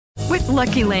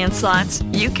Lucky Land Slots,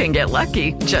 you can get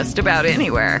lucky just about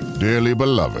anywhere. Dearly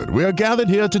beloved, we are gathered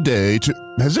here today to...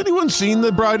 Has anyone seen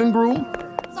the bride and groom?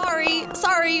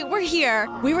 Sorry, we're here.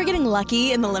 We were getting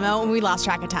lucky in the limo and we lost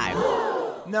track of time.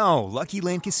 No, Lucky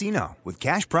Land Casino, with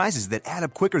cash prizes that add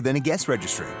up quicker than a guest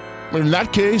registry. In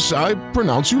that case, I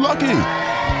pronounce you lucky.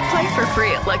 Play for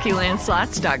free at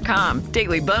LuckyLandSlots.com.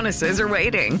 Daily bonuses are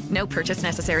waiting. No purchase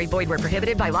necessary. Void where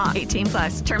prohibited by law.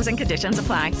 18+. Terms and conditions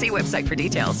apply. See website for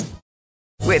details.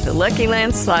 With the Lucky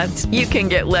Land Slots, you can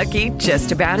get lucky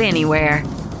just about anywhere.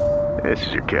 This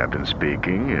is your captain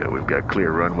speaking. We've got clear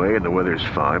runway and the weather's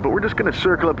fine, but we're just going to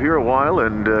circle up here a while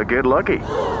and get lucky.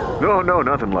 No,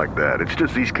 nothing like that. It's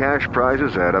just these cash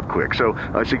prizes add up quick. So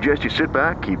I suggest you sit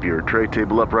back, keep your tray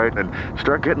table upright, and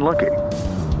start getting lucky.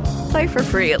 Play for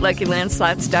free at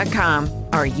LuckyLandSlots.com.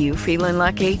 Are you feeling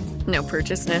lucky? No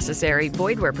purchase necessary.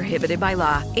 Void where prohibited by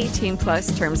law.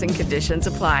 18+ terms and conditions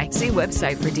apply. See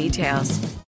website for details.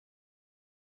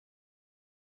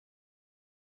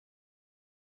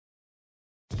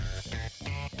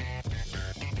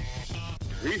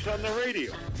 Reese on the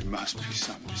radio. There must be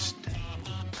some mistake.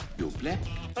 You're black?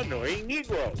 Annoying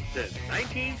Negro since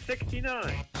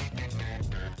 1969.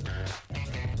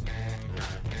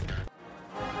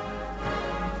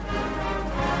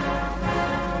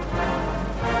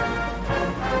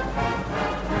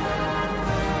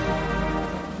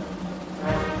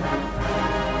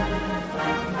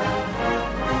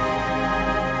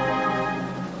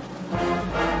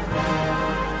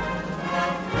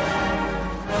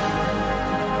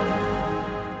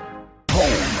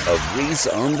 Of Reese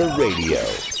on the radio.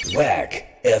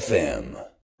 Whack FM.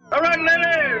 All right,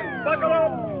 ladies, buckle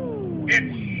up.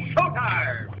 It's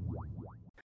showtime.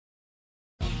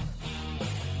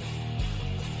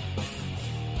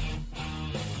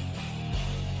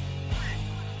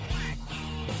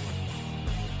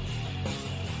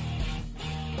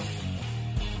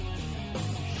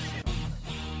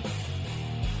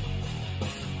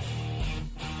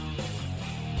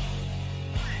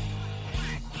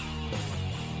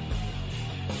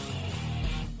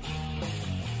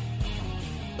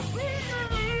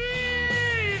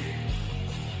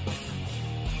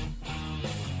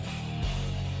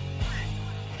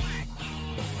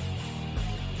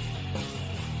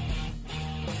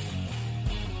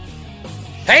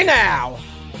 Hey now,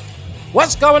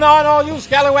 what's going on, all you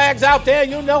scallywags out there?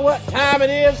 You know what time it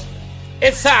is?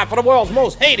 It's time for the world's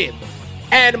most hated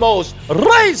and most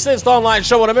racist online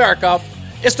show in America.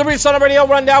 It's the Reese on the Radio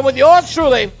Rundown with yours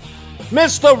truly,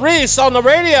 Mr. Reese on the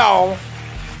Radio.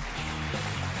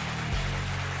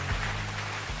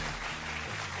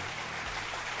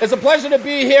 It's a pleasure to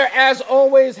be here as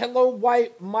always. Hello,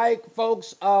 White Mike,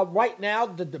 folks. Right now,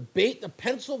 the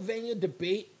Pennsylvania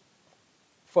debate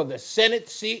for the Senate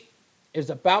seat is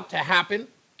about to happen.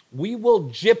 We will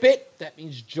jip it. That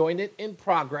means join it in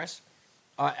progress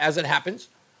as it happens.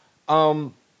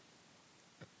 It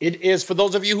is, for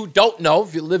those of you who don't know,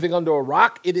 if you're living under a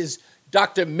rock, it is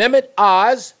Dr. Mehmet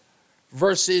Oz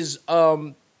versus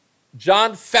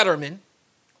John Fetterman.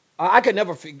 I could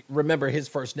never remember his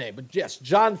first name, but yes,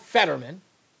 John Fetterman.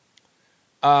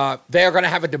 They are going to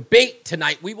have a debate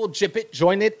tonight. We will jip it,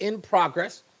 join it in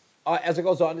progress. As it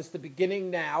goes on, it's the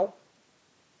beginning now,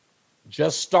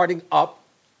 just starting up.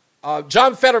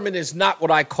 John Fetterman is not what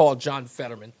I call John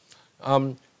Fetterman.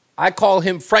 I call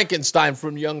him Frankenstein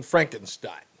from Young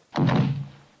Frankenstein.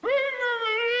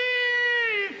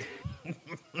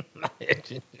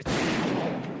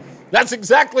 That's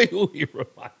exactly who he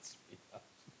reminds me of.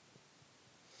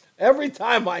 Every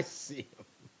time I see him,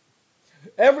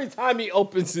 every time he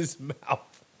opens his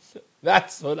mouth,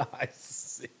 that's what I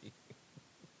see.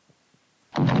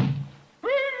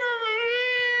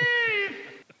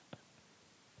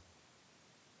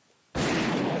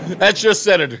 That's your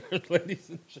senator, ladies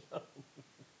and gentlemen.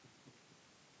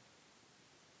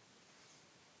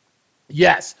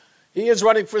 Yes, he is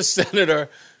running for senator.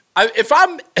 If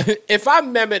I'm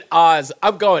Mehmet Oz,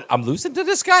 I'm losing to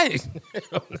this guy.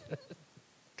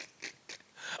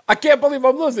 I can't believe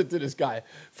I'm losing to this guy.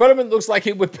 Fetterman looks like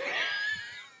he would.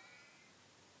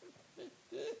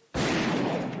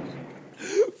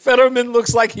 Fetterman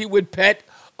looks like he would pet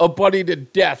a bunny to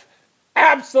death.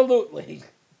 Absolutely.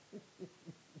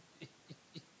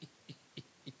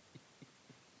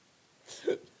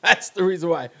 That's the reason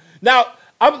why. Now,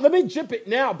 let me jip it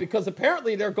now because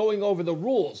apparently they're going over the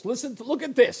rules. Look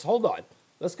at this. Hold on.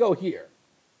 Let's go here.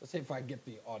 Let's see if I can get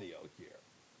the audio here.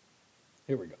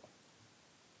 Here we go.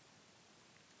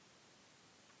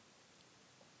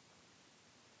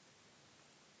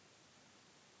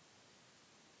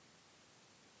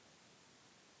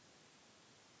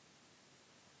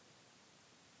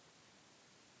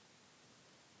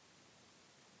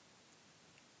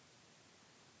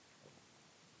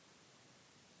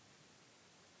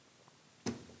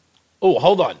 Oh,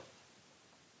 hold on.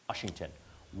 Washington.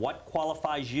 What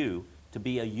qualifies you to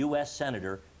be a U.S.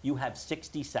 Senator? You have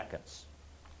 60 seconds.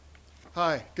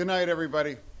 Hi, good night,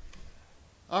 everybody.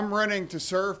 I'm running to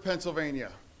serve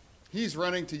Pennsylvania. He's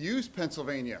running to use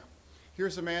Pennsylvania.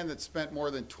 Here's a man that spent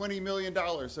more than $20 million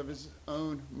of his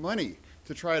own money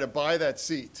to try to buy that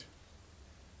seat.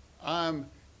 I'm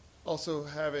also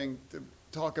having to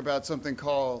talk about something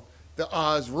called the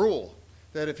Oz rule,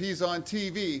 that if he's on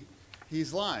TV,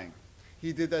 he's lying.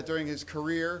 He did that during his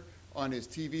career on his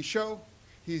TV show.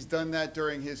 He's done that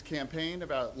during his campaign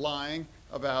about lying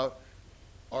about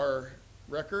our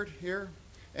record here.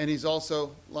 And he's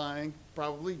also lying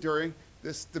probably during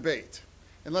this debate.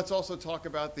 And let's also talk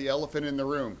about the elephant in the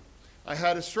room. I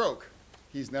had a stroke.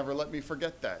 He's never let me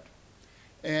forget that.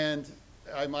 And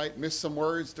I might miss some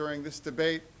words during this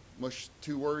debate, mush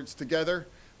two words together,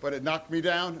 but it knocked me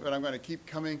down, but I'm going to keep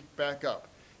coming back up.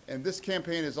 And this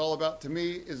campaign is all about, to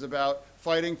me, is about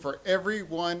fighting for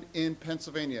everyone in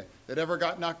Pennsylvania that ever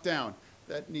got knocked down,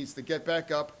 that needs to get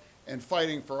back up, and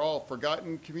fighting for all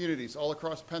forgotten communities all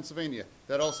across Pennsylvania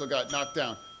that also got knocked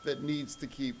down, that needs to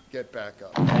get back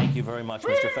up. Thank you very much,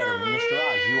 Mr. Fetterman. Mr.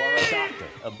 Oz, you are a doctor,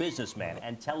 a businessman,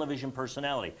 and television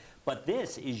personality. But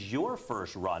this is your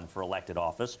first run for elected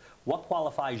office. What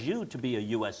qualifies you to be a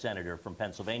U.S. Senator from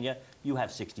Pennsylvania? You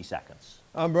have 60 seconds.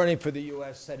 I'm running for the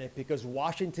U.S. Senate because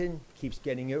Washington keeps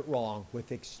getting it wrong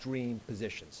with extreme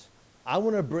positions. I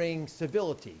want to bring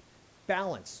civility,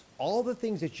 balance, all the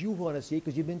things that you want to see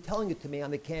because you've been telling it to me on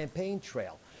the campaign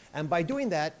trail. And by doing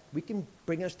that, we can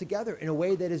bring us together in a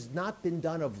way that has not been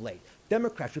done of late.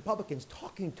 Democrats, Republicans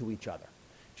talking to each other.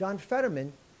 John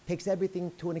Fetterman takes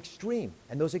everything to an extreme,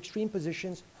 and those extreme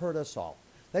positions hurt us all.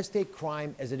 Let's take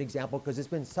crime as an example because it's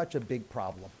been such a big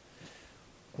problem.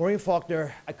 Maureen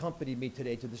Faulkner accompanied me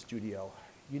today to the studio.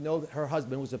 You know that her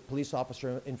husband was a police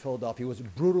officer in Philadelphia, was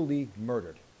brutally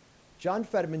murdered. John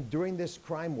Fetterman, during this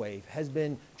crime wave, has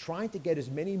been trying to get as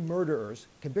many murderers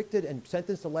convicted and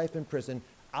sentenced to life in prison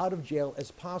out of jail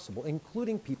as possible,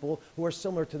 including people who are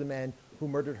similar to the man who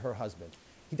murdered her husband.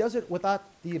 He does it without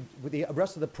with the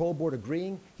rest of the parole board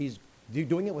agreeing. He's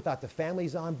doing it without the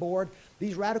families on board.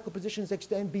 These radical positions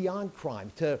extend beyond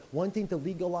crime to wanting to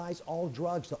legalize all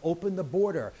drugs, to open the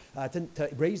border, to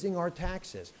raising our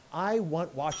taxes. I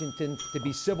want Washington to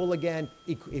be civil again.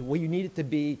 We need it to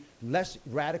be less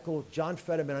radical. John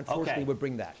Fetterman, unfortunately, would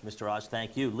bring that. Mr. Oz,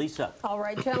 thank you. Lisa. All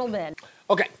right, gentlemen.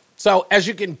 Okay, so as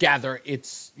you can gather,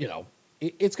 it's,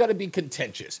 it's going to be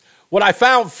contentious. What I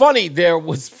found funny there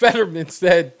was Fetterman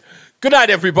said, "Good night,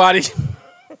 everybody."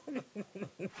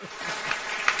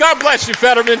 God bless you,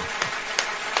 Fetterman.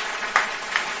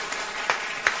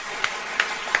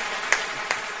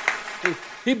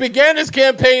 He began his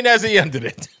campaign as he ended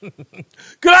it.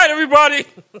 Good night, everybody.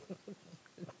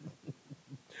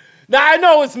 Now, I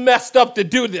know it's messed up to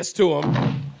do this to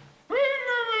him,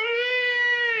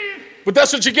 but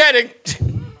that's what you're getting.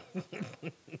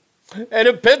 And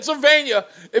in Pennsylvania,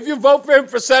 if you vote for him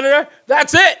for senator,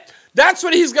 that's it. That's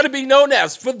what he's going to be known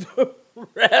as for the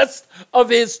rest of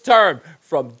his term.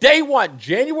 From day one,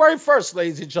 January 1st,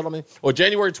 ladies and gentlemen, or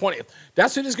January 20th,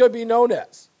 that's what he's going to be known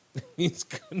as. He's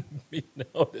going to be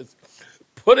known as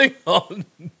putting on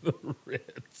the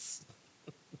Ritz.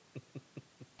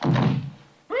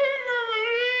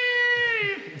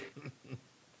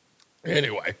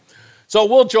 Anyway, so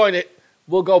we'll join it.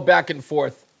 We'll go back and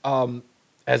forth,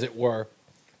 as it were,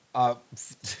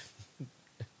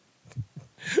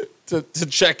 to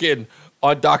check in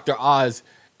on Dr. Oz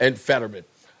and Fetterman.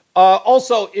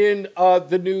 Also in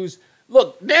the news,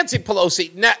 look, Nancy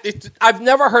Pelosi, I've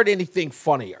never heard anything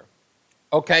funnier,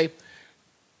 okay?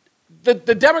 The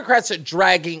Democrats are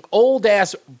dragging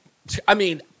played-ass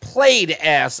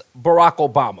Barack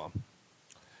Obama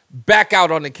back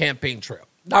out on the campaign trail.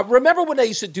 Now, remember when they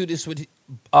used to do this with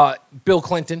Bill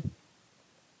Clinton?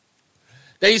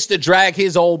 They used to drag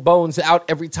his old bones out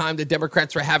every time the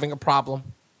Democrats were having a problem.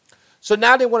 So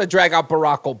now they want to drag out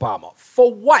Barack Obama.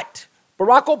 For what?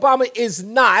 Barack Obama is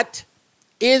not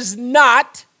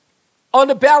on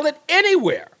the ballot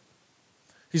anywhere.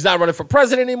 He's not running for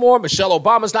president anymore. Michelle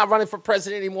Obama's not running for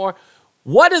president anymore.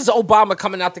 What is Obama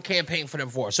coming out to campaign for them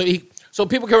for? So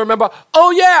people can remember, oh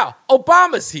yeah,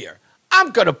 Obama's here. I'm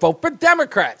going to vote for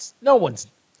Democrats.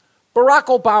 Barack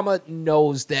Obama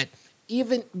knows that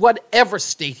even whatever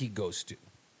state he goes to,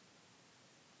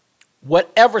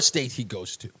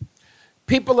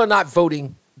 people are not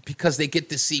voting because they get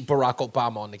to see Barack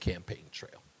Obama on the campaign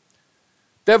trail.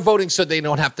 They're voting so they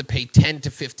don't have to pay $10 to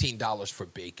 $15 for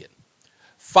bacon,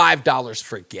 $5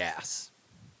 for gas.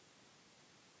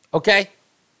 Okay?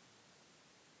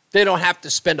 They don't have to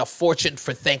spend a fortune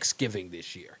for Thanksgiving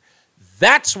this year.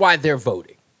 That's why they're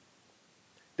voting.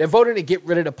 They're voting to get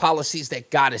rid of the policies that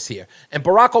got us here. And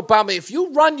Barack Obama, if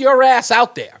you run your ass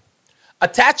out there,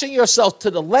 attaching yourself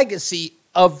to the legacy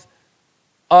of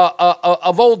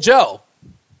old Joe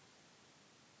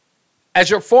as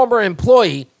your former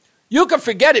employee, you can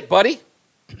forget it, buddy.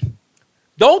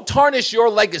 Don't tarnish your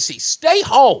legacy. Stay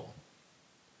home.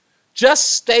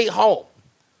 Just stay home.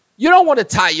 You don't want to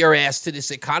tie your ass to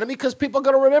this economy because people are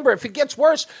going to remember. If it gets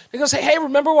worse, they're going to say, hey,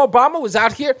 remember Obama was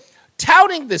out here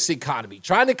touting this economy,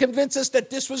 trying to convince us that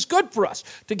this was good for us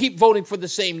to keep voting for the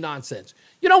same nonsense.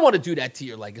 You don't want to do that to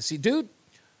your legacy, dude.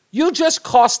 You just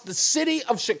cost the city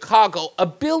of Chicago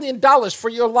 $1 billion for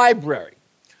your library.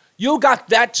 You got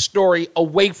that story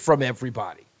away from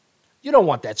everybody. You don't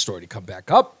want that story to come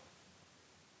back up.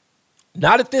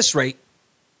 Not at this rate.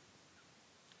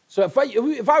 So if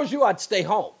I was you, I'd stay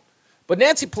home. But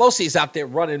Nancy Pelosi is out there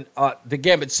running the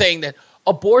gambit, saying that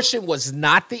abortion was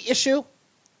not the issue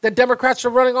that Democrats are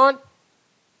running on.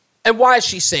 And why is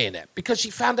she saying that? Because she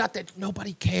found out that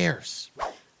nobody cares.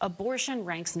 Abortion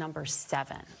ranks number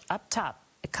 7. Up top,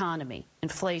 economy,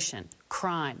 inflation,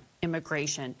 crime,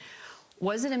 immigration.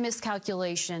 Was it a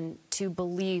miscalculation to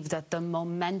believe that the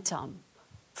momentum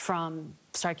from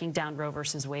striking down Roe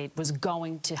versus Wade was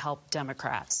going to help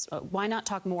Democrats? Why not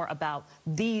talk more about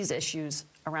these issues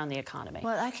around the economy?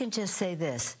 Well, I can just say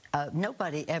this.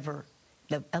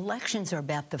 The elections are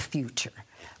about the future.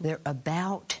 They're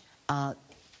about the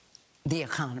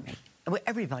economy.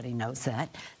 Everybody knows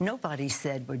that. Nobody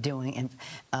said we're doing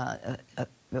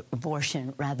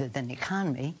abortion rather than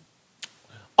economy.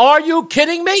 Are you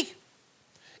kidding me?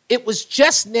 It was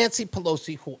just Nancy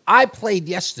Pelosi, who I played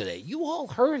yesterday. You all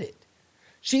heard it.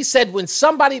 She said when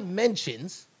somebody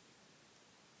mentions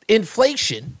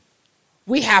inflation,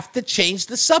 we have to change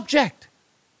the subject.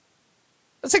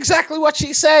 That's exactly what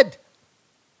she said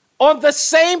on the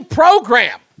same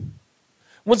program.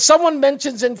 When someone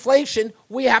mentions inflation,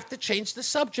 we have to change the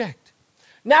subject.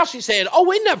 Now she's saying, oh,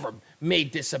 we never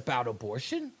made this about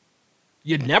abortion.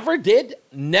 You never did?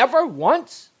 Never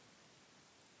once?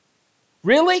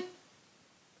 Really?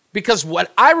 Because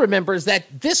what I remember is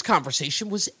that this conversation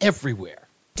was everywhere.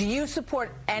 Do you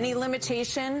support any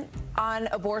limitation on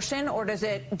abortion, or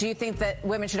do you think that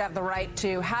women should have the right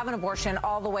to have an abortion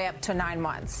all the way up to 9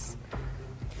 months?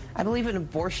 I believe an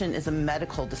abortion is a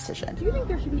medical decision. Do you think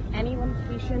there should be any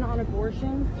limitation on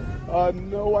abortion?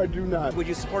 No, I do not. Would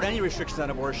you support any restrictions on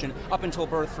abortion up until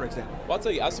birth, for example? Well, I'll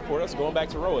tell you, I support us going back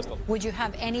to Roe. Would you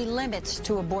have any limits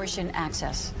to abortion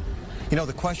access? You know,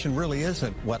 the question really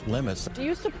isn't what limits. Do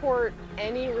you support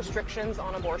any restrictions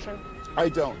on abortion? I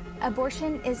don't.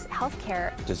 Abortion is health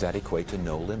care. Does that equate to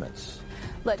no limits?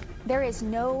 Look, there is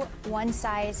no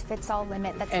one-size-fits-all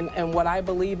limit. And what I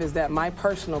believe is that my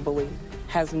personal belief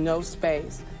has no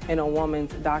space in a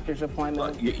woman's doctor's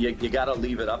appointment. Look, you got to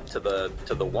leave it up to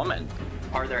the woman.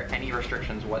 Are there any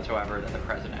restrictions whatsoever that the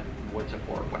president would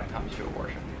support when it comes to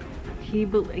abortion? He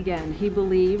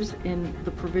believes in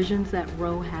the provisions that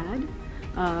Roe had,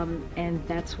 and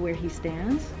that's where he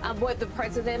stands. What the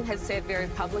president has said very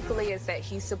publicly is that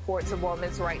he supports a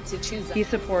woman's right to choose. He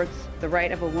supports the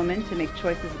right of a woman to make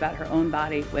choices about her own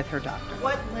body with her doctor.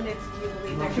 What limits do you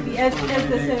believe there should be?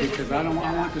 Because I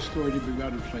want the story to be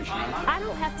about inflation. I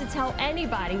don't have to tell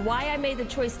anybody why I made the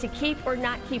choice to keep or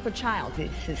not keep a child.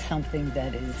 This is something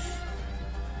that is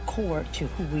core to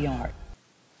who we are.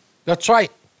 That's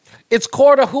right. It's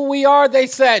core to who we are, they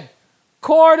said.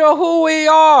 Core to who we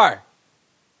are.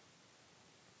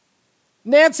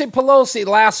 Nancy Pelosi,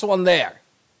 last one there.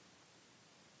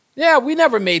 Yeah, we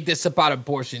never made this about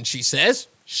abortion, she says.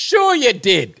 Sure you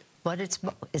did. But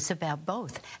it's about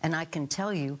both. And I can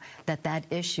tell you that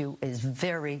issue is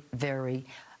very, very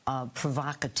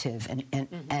provocative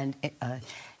and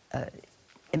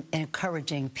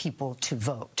encouraging people to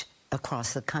vote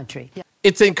across the country. Yeah.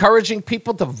 It's encouraging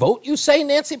people to vote, you say,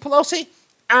 Nancy Pelosi?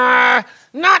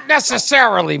 Not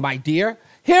necessarily, my dear.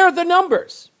 Here are the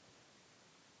numbers.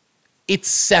 It's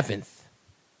 7th.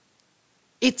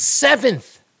 It's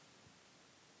 7th.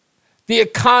 The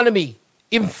economy,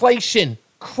 inflation,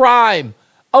 crime,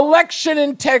 election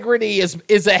integrity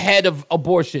is ahead of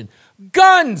abortion.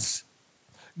 Guns.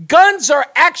 Guns are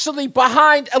actually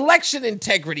behind election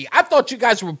integrity. I thought you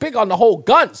guys were big on the whole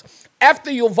guns.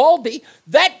 After Uvalde,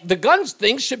 the guns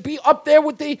thing should be up there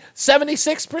with the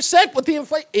 76% with the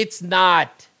inflation. It's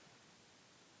not.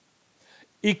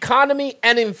 Economy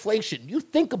and inflation. You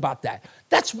think about that.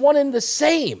 That's one and the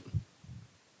same.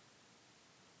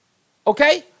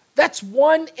 Okay? That's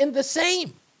one and the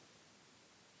same.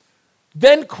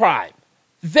 Then crime.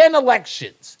 Then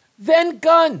elections. Then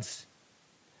guns.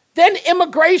 Then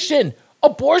immigration.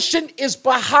 Abortion is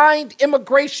behind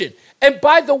immigration. And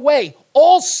by the way,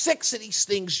 all 6 of these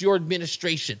things, the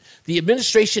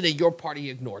administration and your party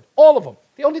ignored. All of them.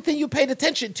 The only thing you paid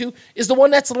attention to is the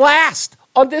one that's last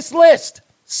on this list.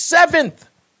 7th.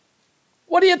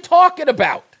 What are you talking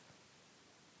about?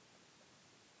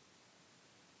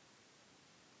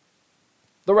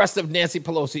 The rest of Nancy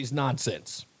Pelosi's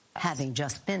nonsense. Having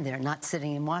just been there, not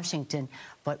sitting in Washington,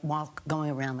 but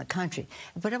going around the country.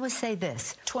 But I would say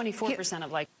this. 24%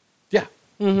 of Yeah.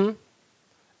 Mm-hmm.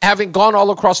 Having gone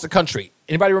all across the country.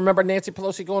 Anybody remember Nancy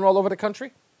Pelosi going all over the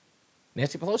country?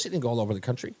 Nancy Pelosi didn't go all over the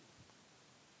country.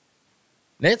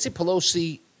 Nancy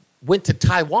Pelosi went to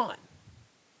Taiwan.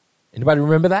 Anybody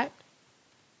remember that?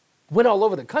 Went all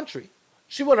over the country.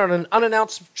 She went on an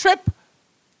unannounced trip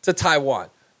to Taiwan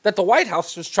that the White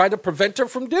House was trying to prevent her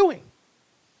from doing.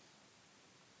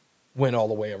 Went all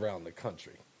the way around the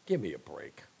country. Give me a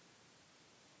break.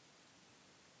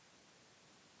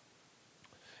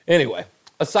 Anyway,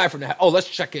 aside from that, let's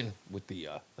check in with the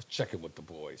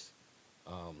boys.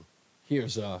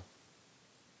 Here's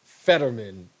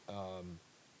Fetterman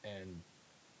and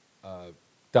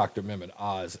Dr. Mehmet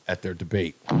Oz at their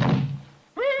debate.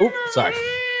 Oops, sorry.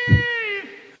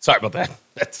 Sorry about that.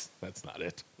 That's not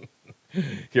it.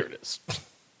 Here it is.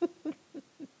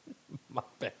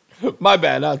 My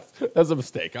bad. That's a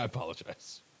mistake. I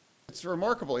apologize. It's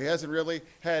remarkable. He hasn't really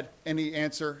had any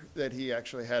answer that he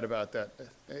actually had about that.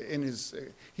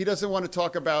 He doesn't want to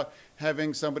talk about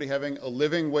having somebody having a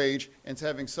living wage and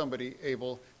having somebody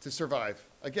able to survive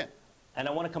again. And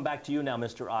I want to come back to you now,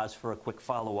 Mr. Oz, for a quick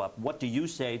follow-up. What do you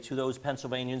say to those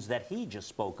Pennsylvanians that he just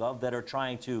spoke of that are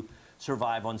trying to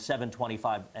survive on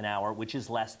 $7.25 an hour, which is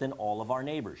less than all of our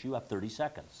neighbors? You have 30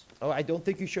 seconds. Oh, I don't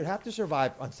think you should have to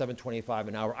survive on $7.25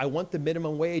 an hour. I want the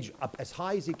minimum wage up as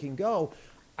high as it can go.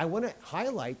 I want to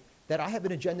highlight that I have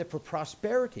an agenda for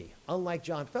prosperity, unlike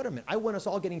John Fetterman. I want us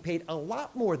all getting paid a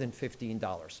lot more than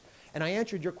 $15. And I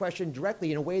answered your question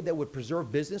directly in a way that would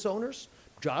preserve business owners,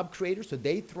 job creators, so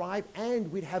they thrive, and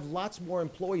we'd have lots more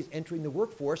employees entering the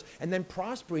workforce and then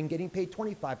prospering, getting paid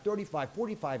 $25, $35,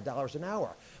 $45 an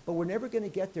hour. But we're never going to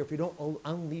get there if we don't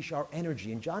unleash our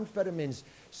energy. And John Fetterman's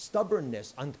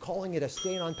stubbornness on calling it a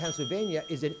stain on Pennsylvania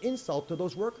is an insult to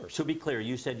those workers. To be clear,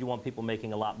 you said you want people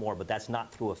making a lot more, but that's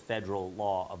not through a federal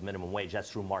law of minimum wage. That's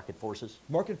through market forces?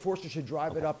 Market forces should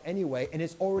drive it up anyway, and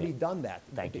it's already done that.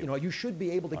 Thank you. You know, you should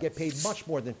be able to get paid much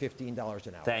more than $15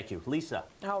 an hour. Thank you. Lisa.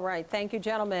 All right. Thank you,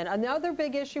 gentlemen. Another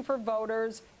big issue for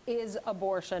voters is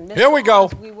abortion. Here we go.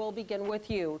 We will begin with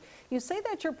you. You say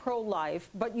that you're pro-life,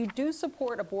 but you do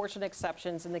support abortion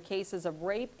exceptions in the cases of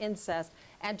rape, incest,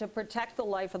 and to protect the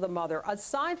life of the mother.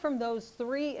 Aside from those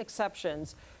 3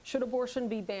 exceptions, should abortion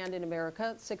be banned in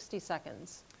America? 60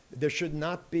 seconds. There should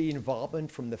not be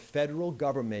involvement from the federal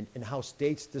government in how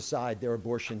states decide their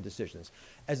abortion decisions.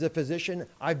 As a physician,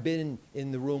 I've been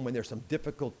in the room when there's some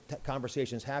difficult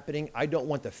conversations happening. I don't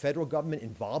want the federal government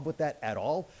involved with that at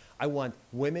all. I want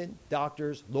women,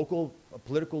 doctors, local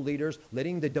political leaders,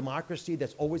 letting the democracy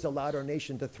that's always allowed our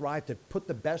nation to thrive to put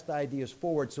the best ideas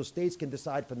forward so states can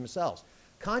decide for themselves.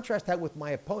 Contrast that with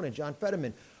my opponent, John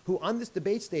Fetterman, who on this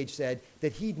debate stage said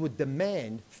that he would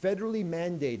demand federally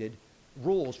mandated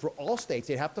rules for all states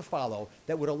they'd have to follow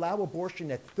that would allow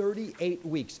abortion at 38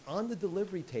 weeks on the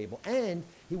delivery table, and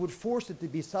he would force it to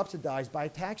be subsidized by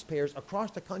taxpayers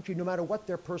across the country no matter what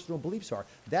their personal beliefs are.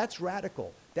 That's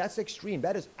radical. That's extreme.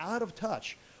 That is out of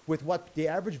touch with what the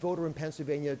average voter in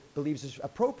Pennsylvania believes is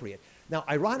appropriate. Now,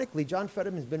 ironically, John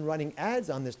Fetterman's been running ads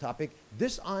on this topic,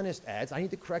 dishonest ads. I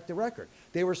need to correct the record.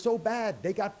 They were so bad,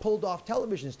 they got pulled off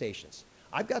television stations.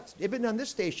 Even on this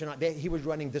station, he was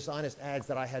running dishonest ads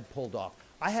that I had pulled off.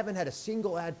 I haven't had a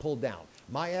single ad pulled down.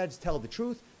 My ads tell the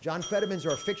truth. John Fetterman's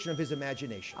are a fiction of his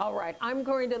imagination. All right. I'm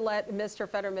going to let Mr.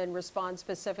 Fetterman respond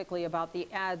specifically about the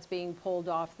ads being pulled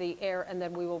off the air, and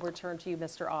then we will return to you,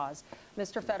 Mr. Oz.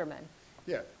 Mr. Fetterman.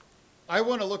 Yeah. I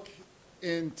want to look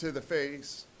into the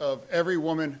face of every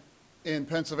woman in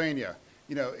Pennsylvania.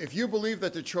 You know, if you believe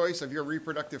that the choice of your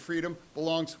reproductive freedom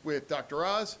belongs with Dr.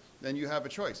 Oz, then you have a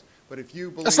choice. But if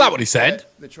you believe that's not what he said.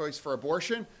 The choice for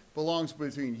abortion belongs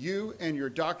between you and your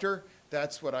doctor,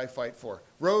 that's what I fight for.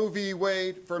 Roe v.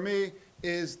 Wade, for me,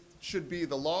 should be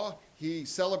the law. He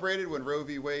celebrated when Roe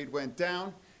v. Wade went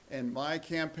down, and my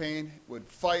campaign would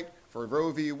fight for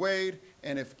Roe v. Wade,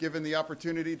 and if given the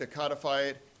opportunity to codify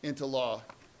it into law.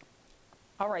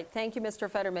 All right. Thank you, Mr.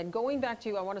 Fetterman. Going back to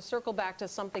you, I want to circle back to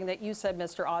something that you said,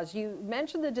 Mr. Oz. You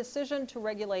mentioned the decision to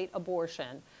regulate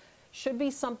abortion should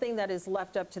be something that is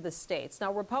left up to the states.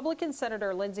 Now, Republican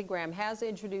Senator Lindsey Graham has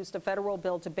introduced a federal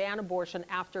bill to ban abortion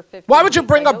after 50 Why would you weeks.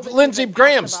 bring I know up that Lindsey you've been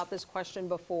Graham's? asked about this question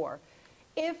before.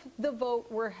 If the vote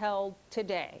were held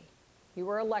today, you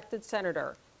were elected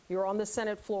senator, you're on the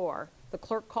Senate floor, the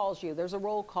clerk calls you, there's a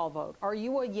roll call vote. Are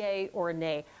you a yay or a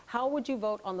nay? How would you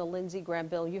vote on the Lindsey Graham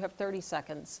bill? You have 30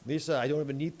 seconds. Lisa, I don't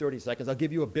even need 30 seconds. I'll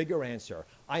give you a bigger answer.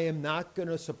 I am not going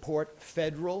to support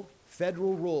federal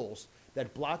rules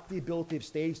that block the ability of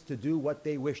states to do what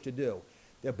they wish to do.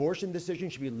 The abortion decision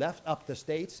should be left up to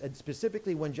states, and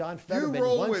specifically when John Fetterman... You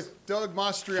roll with Doug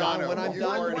Mastriano. John, when I'm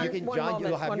done, John,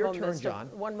 you'll have your turn, John.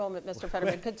 One moment, Mr.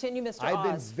 Fetterman. Continue, Mr. Oz. I've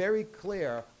been very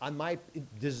clear on my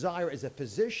desire as a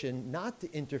physician not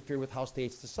to interfere with how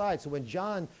states decide. So when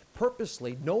John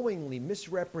purposely, knowingly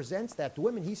misrepresents that to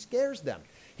women, he scares them.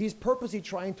 He's purposely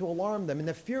trying to alarm them, and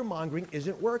the fear-mongering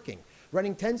isn't working.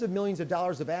 Running tens of millions of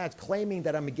dollars of ads claiming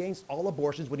that I'm against all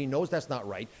abortions when he knows that's not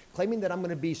right, claiming that I'm going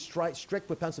to be strict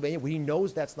with Pennsylvania when he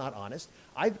knows that's not honest.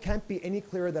 I can't be any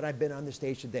clearer that I've been on the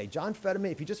stage today. John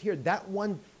Fetterman, if you just hear that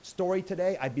one story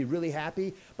today, I'd be really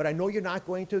happy, but I know you're not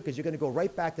going to because you're going to go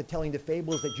right back to telling the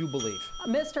fables that you believe.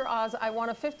 Mr. Oz, I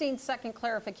want a 15-second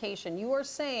clarification. You are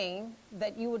saying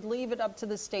that you would leave it up to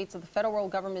the states that the federal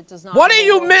government does not... What are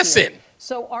you missing?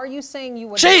 So are you saying you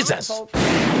would Jesus. not vote for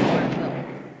the bill?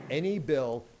 Any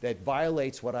bill that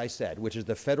violates what I said, which is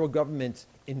the federal government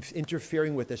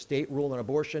interfering with the state rule on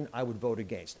abortion, I would vote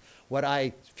against. What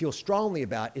I feel strongly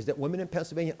about is that women in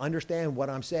Pennsylvania understand what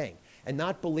I'm saying and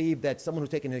not believe that someone who's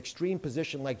taken an extreme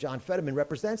position like John Fetterman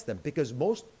represents them, because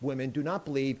most women do not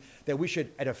believe that we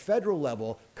should, at a federal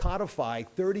level, codify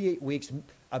 38 weeks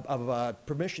of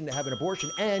permission to have an abortion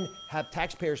and have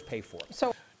taxpayers pay for it.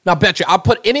 So. Now, bet you, I'll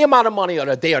put any amount of money on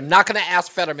it. They are not going to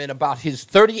ask Fetterman about his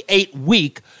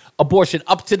 38-week abortion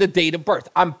up to the date of birth.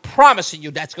 I'm promising you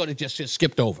that's going to just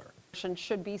skipped over. Abortion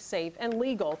should be safe and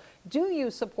legal. Do you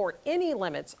support any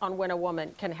limits on when a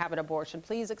woman can have an abortion?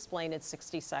 Please explain in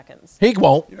 60 seconds. He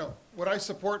won't. You know, what I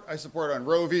support on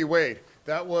Roe v. Wade.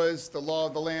 That was the law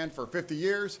of the land for 50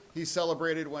 years. He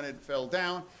celebrated when it fell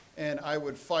down, and I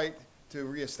would fight to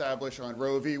reestablish on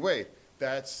Roe v. Wade.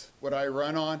 That's what I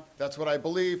run on. That's what I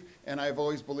believe. And I've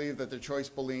always believed that the choice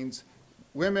belongs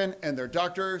women and their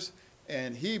doctors.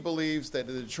 And he believes that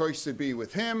the choice should be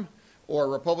with him or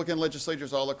Republican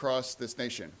legislators all across this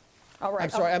nation. All right.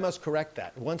 I'm sorry, I must correct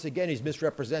that. Once again, he's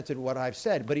misrepresented what I've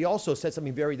said, but he also said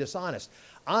something very dishonest.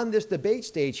 On this debate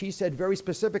stage, he said very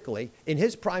specifically in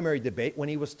his primary debate, when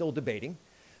he was still debating,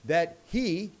 that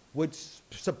he would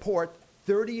support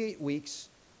 38 weeks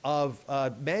of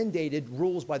mandated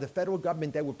rules by the federal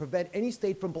government that would prevent any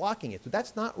state from blocking it. So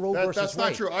that's not Roe versus Wade. That's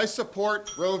not true. I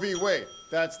support Roe v. Wade.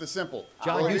 That's the simple.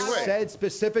 John, you said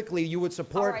specifically you would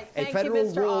support a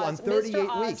federal rule on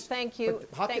 38 weeks. Thank you.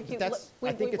 I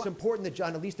think it's important that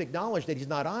John at least acknowledge that he's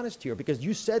not honest here, because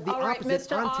you said the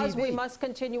opposite on TV. Mr. Oz, we must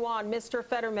continue on. Mr.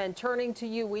 Fetterman, turning to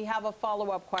you, we have a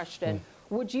follow-up question.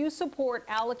 Would you support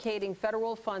allocating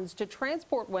federal funds to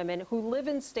transport women who live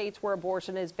in states where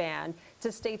abortion is banned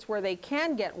to states where they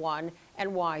can get one,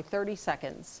 and why? 30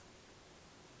 seconds.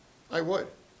 I would.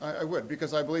 I would,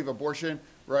 because I believe abortion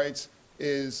rights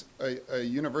is a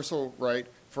universal right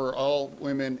for all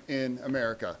women in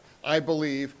America. I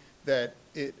believe that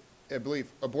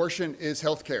abortion is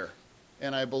health care,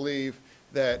 and I believe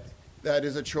that that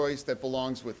is a choice that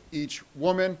belongs with each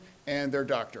woman and their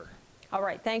doctor. All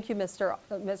right. Thank you, Mr.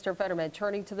 Fetterman.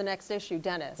 Turning to the next issue,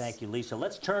 Dennis. Thank you, Lisa.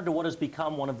 Let's turn to what has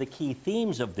become one of the key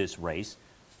themes of this race,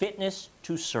 fitness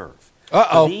to serve.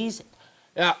 Uh-oh.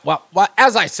 Yeah, well,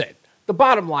 as I said, the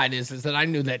bottom line is that I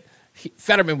knew that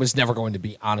Fetterman was never going to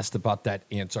be honest about that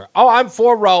answer. Oh, I'm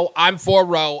for Roe. I'm for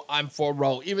Roe. I'm for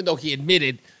Roe. Even though he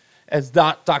admitted, as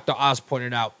Dr. Oz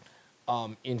pointed out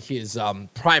in his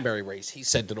primary race, he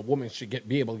said that a woman should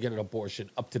be able to get an abortion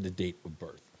up to the date of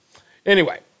birth.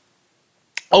 Anyway.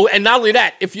 Oh, and not only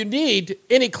that, if you need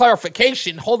any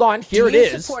clarification, hold on, here it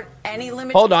is. Do you support any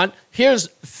limit? Hold on. Here's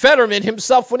Fetterman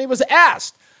himself when he was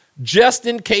asked, just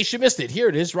in case you missed it. Here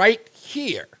it is right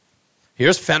here.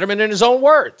 Here's Fetterman in his own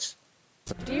words.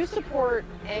 Do you support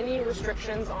any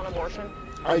restrictions on abortion?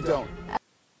 I don't.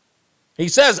 He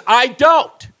says, I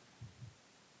don't.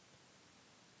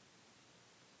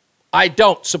 I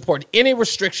don't support any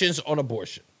restrictions on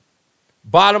abortion.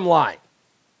 Bottom line.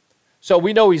 So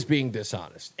we know he's being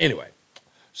dishonest. Anyway,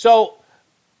 so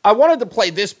I wanted to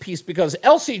play this piece because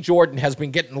Elsie Jordan has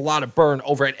been getting a lot of burn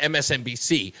over at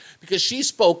MSNBC because she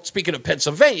spoke, speaking of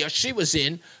Pennsylvania, she was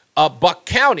in Buck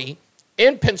County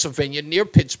in Pennsylvania near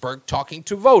Pittsburgh talking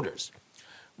to voters.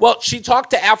 Well, she talked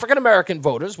to African-American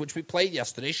voters, which we played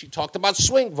yesterday. She talked about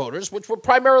swing voters, which were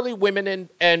primarily women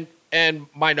and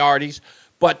minorities,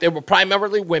 but they were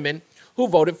primarily women who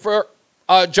voted for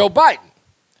Joe Biden.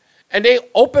 And they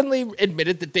openly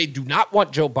admitted that they do not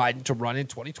want Joe Biden to run in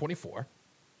 2024.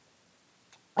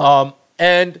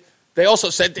 And they also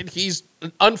said that he's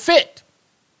unfit,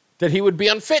 that he would be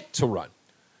unfit to run.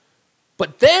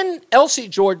 But then Elsie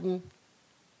Jordan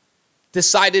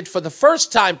decided for the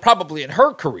first time probably in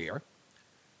her career,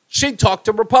 she'd talk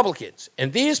to Republicans.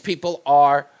 And these people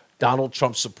are Donald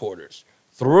Trump supporters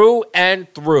through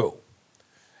and through.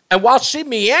 And while she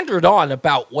meandered on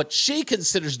about what she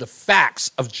considers the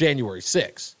facts of January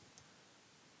 6th,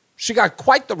 she got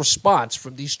quite the response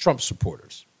from these Trump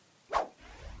supporters.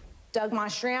 Doug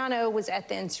Mastriano was at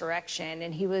the insurrection,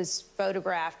 and he was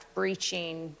photographed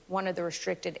breaching one of the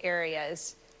restricted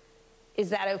areas. Is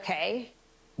that okay?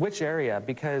 Which area?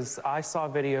 Because I saw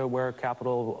video where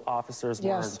Capitol officers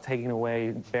were taking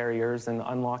away barriers and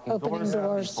unlocking doors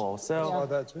for people.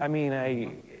 So, I mean,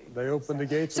 they opened the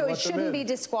gates. So and it let them shouldn't in. be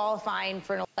disqualifying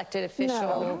for an elected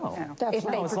official if they as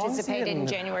long as participated in didn't-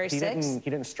 January he 6th? He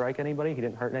didn't strike anybody. He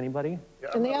didn't hurt anybody.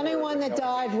 And the only one that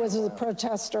died was a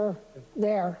protester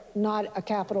there, not a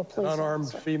Capitol An police unarmed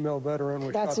officer. female veteran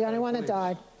was That's shot the by only one that police.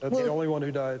 died. That's the only one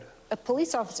who died. A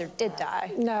police officer did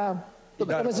die. No, He it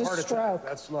died was of a heart attack.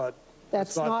 stroke.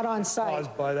 That's not on site.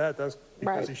 caused by that. That's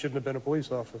because Right. he shouldn't have been a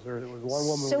police officer. It was one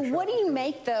woman. So who was what shot. do you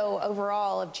make, though,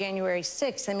 overall of January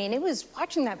 6th? I mean, it was,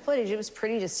 watching that footage, it was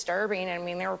pretty disturbing. I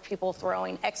mean, there were people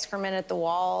throwing excrement at the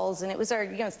walls, and it was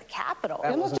it's the Capitol.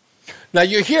 Now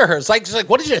you hear her. It's like,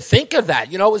 what did you think of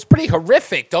that? You know, it was pretty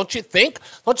horrific, don't you think?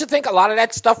 Don't you think a lot of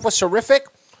that stuff was horrific?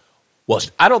 Well,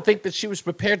 I don't think that she was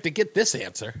prepared to get this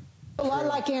answer. A lot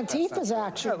like Antifa's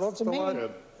actions Yeah, it looked to a me. lot,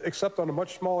 except on a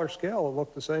much smaller scale. It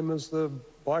looked the same as the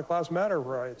Black Lives Matter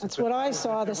riots. That's what I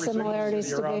saw, the Every single similarities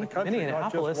city to around be. the country, not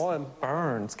just Minneapolis one.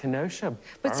 burns. Kenosha burns.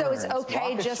 But so it's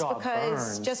okay Waukesha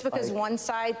just because burns. one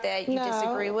side that you No,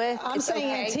 disagree with? I'm it's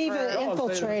saying okay Antifa for- No, I'm saying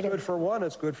infiltrated. It's good for one,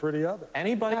 it's good for the other.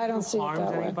 Anybody I don't who see it harms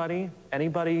that way.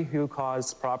 anybody who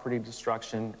caused property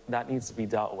destruction, that needs to be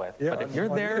dealt with. Yeah, but if you're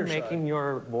on there either making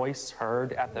your voice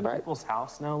heard at the people's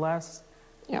house, no less,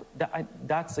 Yep.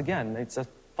 that's, again, it's a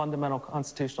fundamental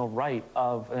constitutional right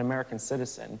of an American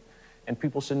citizen. And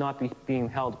people should not be being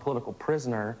held political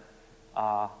prisoner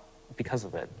because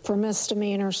of it. For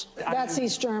misdemeanors. That's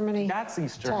East Germany. That's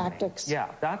East Germany. Tactics. Yeah,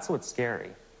 that's what's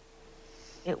scary.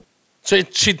 So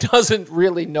she doesn't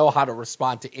really know how to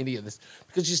respond to any of this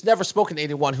because she's never spoken to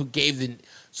anyone who gave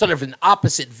sort of an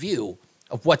opposite view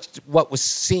of what was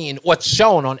seen, what's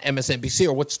shown on MSNBC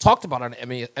or what's talked about on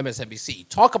MSNBC.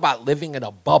 Talk about living in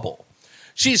a bubble.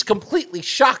 She's completely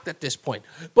shocked at this point.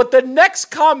 But the next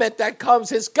comment that comes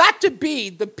has got to be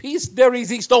the piece de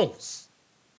resistance.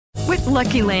 With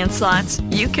Lucky Land Slots,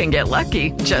 you can get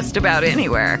lucky just about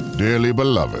anywhere. Dearly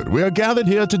beloved, we are gathered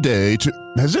here today to...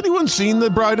 Has anyone seen the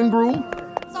bride and groom?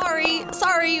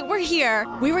 Sorry, we're here.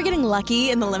 We were getting lucky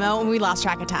in the limo and we lost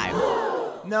track of time.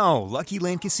 No, Lucky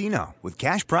Land Casino, with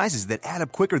cash prizes that add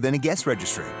up quicker than a guest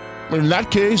registry. In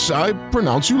that case, I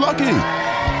pronounce you lucky.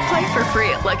 Play for free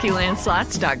at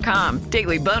LuckyLandSlots.com.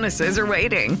 Daily bonuses are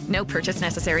waiting. No purchase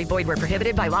necessary. Void where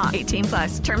prohibited by law.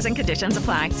 18+. Terms and conditions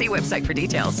apply. See website for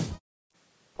details.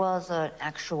 Was an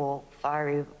actual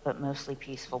fiery but mostly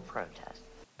peaceful protest.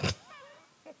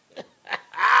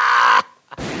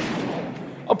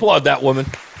 Applaud that woman.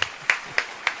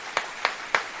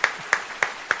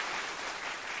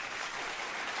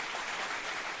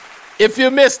 If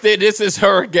you missed it, this is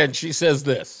her again. She says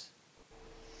this.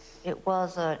 It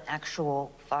was an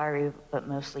actual fiery but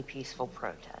mostly peaceful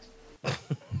protest.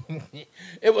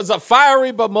 It was a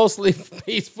fiery but mostly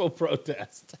peaceful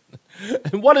protest.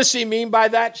 And what does she mean by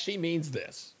that? She means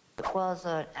this. It was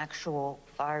an actual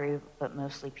fiery but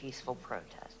mostly peaceful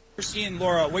protest. You're seeing,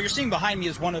 Laura, what you're seeing behind me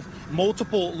is one of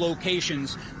multiple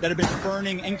locations that have been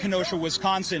burning in Kenosha,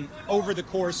 Wisconsin over the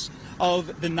course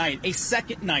of the night. A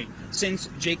second night since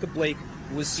Jacob Blake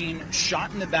was seen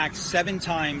shot in the back 7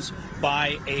 times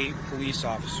by a police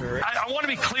officer. I want to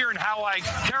be clear in how I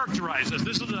characterize this.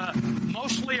 This is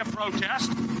mostly a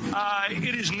protest.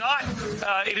 It is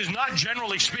not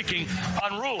generally speaking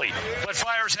unruly, but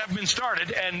fires have been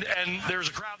started, and there's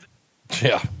a crowd.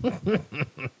 Yeah.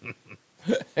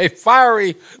 A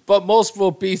fiery but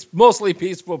mostly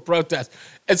peaceful protest.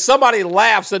 And somebody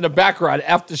laughs in the background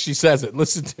after she says it.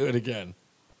 Listen to it again.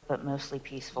 But mostly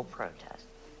peaceful protest.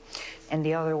 And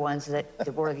the other ones that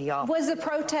were the opposite. Was the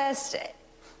protest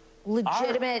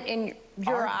legitimate in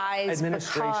your eyes?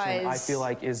 Administration, because I feel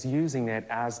like, is using it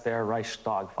as their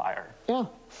Reichstag fire. Yeah.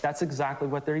 That's exactly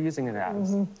what they're using it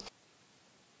as. Mm-hmm.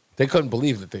 They couldn't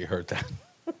believe that they heard that.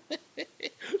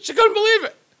 She couldn't believe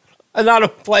it. And I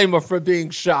don't blame her for being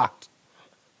shocked.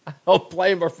 I don't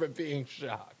blame her for being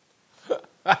shocked.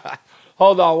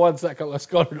 Hold on one second. Let's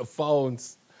go to the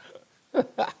phones.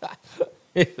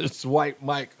 Here's White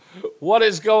Mike What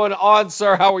is going on,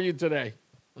 sir? How are you today?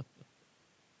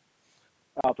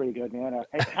 Oh, pretty good, man.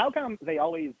 Hey, how come they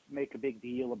always make a big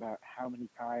deal about how many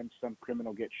times some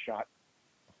criminal gets shot?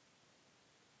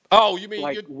 Oh, you mean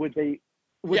like would they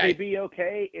be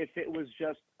okay if it was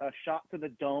just a shot to the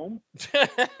dome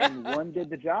and one did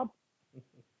the job?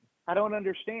 I don't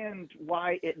understand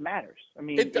why it matters. I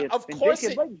mean, of course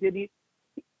Jacob Blake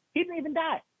he didn't even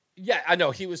die. Yeah, I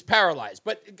know he was paralyzed,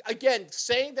 but again,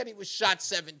 saying that he was shot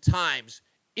 7 times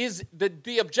is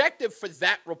the objective for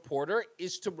that reporter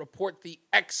is to report the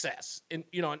excess. And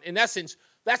in essence,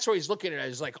 that's where he's looking at it.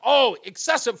 He's like, oh,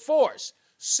 excessive force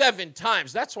 7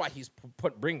 times. That's why he's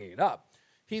bringing it up.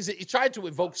 He tried to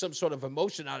evoke some sort of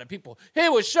emotion out of people. He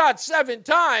was shot 7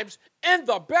 times in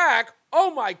the back. Oh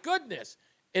my goodness!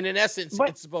 And in essence,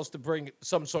 it's supposed to bring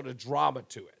some sort of drama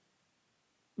to it.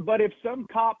 But if some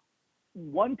cop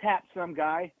one-tapped some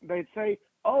guy, they'd say,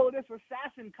 oh, this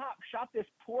assassin cop shot this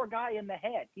poor guy in the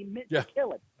head. He meant to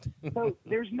kill him. So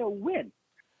there's no win,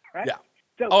 right? Yeah.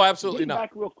 So absolutely not.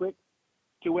 Back real quick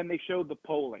to when they showed the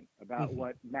polling about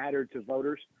what mattered to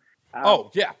voters.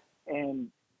 And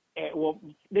well,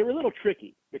 they were a little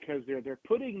tricky because they're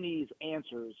putting these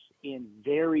answers in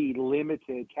very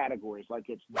limited categories, like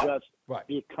it's just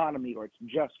the economy or it's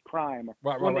just crime.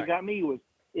 One that got me was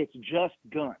it's just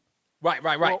guns. Right.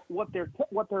 Well, what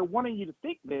they're wanting you to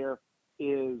think there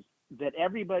is that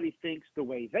everybody thinks the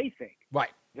way they think.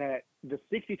 Right. That the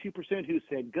 62% who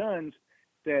said guns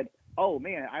said, oh,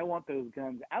 man, I want those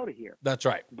guns out of here. That's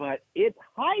right. But it's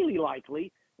highly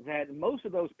likely that most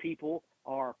of those people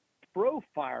are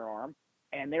pro-firearm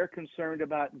and they're concerned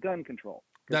about gun control.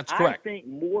 That's correct. I think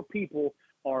more people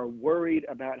are worried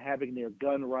about having their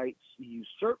gun rights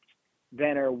usurped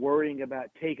than are worrying about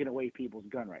taking away people's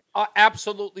gun rights.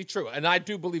 Absolutely true. And I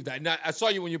do believe that. And I saw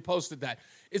you when you posted that.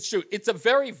 It's true. It's a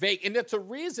very vague, and it's a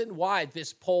reason why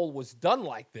this poll was done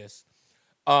like this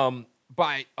by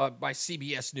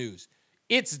CBS News.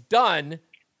 It's done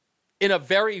in a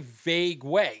very vague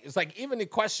way. It's like even the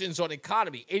questions on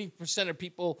economy, 80% of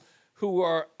people who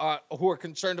are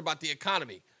concerned about the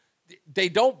economy, they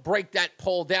don't break that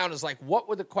poll down as like, what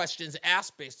were the questions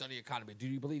asked based on the economy? Do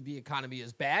you believe the economy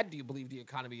is bad? Do you believe the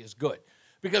economy is good?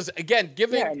 Because, again,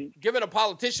 giving a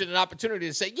politician an opportunity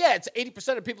to say, it's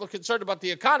 80% of people are concerned about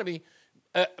the economy,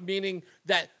 meaning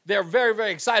that they're very,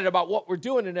 very excited about what we're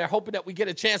doing and they're hoping that we get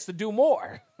a chance to do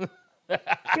more.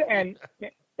 and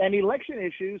election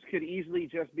issues could easily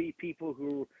just be people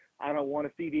who I don't want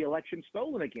to see the election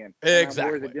stolen again. Exactly.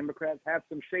 Where the Democrats have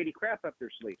some shady crap up their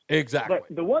sleeves. Exactly.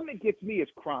 But the one that gets me is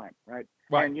crime, right?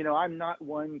 And, I'm not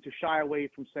one to shy away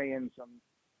from saying some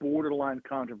borderline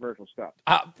controversial stuff.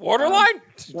 Borderline?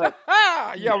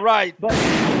 Yeah, right. But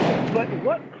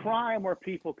what crime are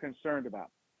people concerned about?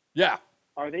 Yeah.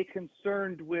 Are they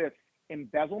concerned with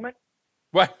embezzlement?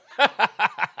 What?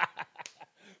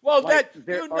 Well, Like,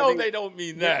 they don't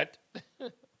mean that.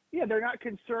 Yeah, they're not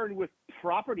concerned with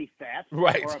property theft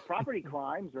Right. or property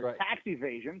crimes or tax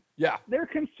evasion. Yeah. They're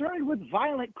concerned with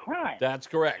violent crime. That's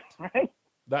correct. Right?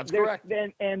 That's correct.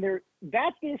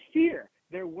 That's their fear.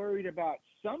 They're worried about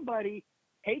somebody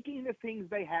taking the things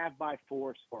they have by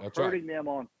force or hurting them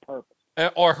on purpose.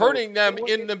 Or hurting them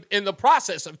in the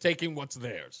process of taking what's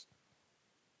theirs.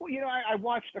 Well, I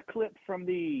watched a clip from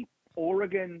the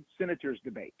Oregon senators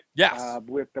debate. Yes.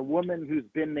 With the woman who's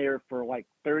been there for like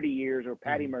 30 years, or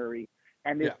Patty Murray,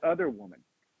 and this other woman.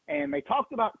 And they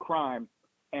talked about crime.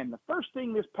 And the first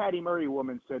thing this Patty Murray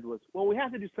woman said was, well, we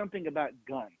have to do something about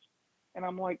guns. And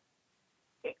I'm like,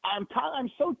 I'm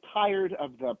so tired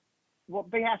of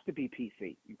they have to be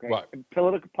PC. Okay. Right.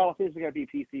 Politicians got to be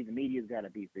PC. The media's got to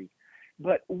be PC.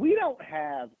 But we don't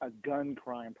have a gun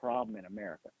crime problem in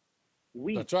America.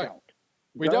 That's right. don't.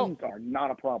 We Guns don't. are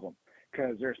not a problem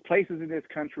because there's places in this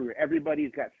country where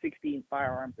everybody's got 16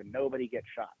 firearms and nobody gets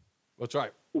shot. That's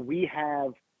right. We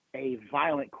have a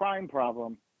violent crime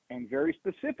problem, and very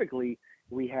specifically,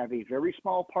 we have a very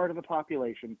small part of the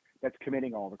population that's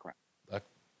committing all the crime.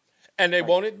 And they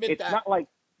won't admit it's that. Not like,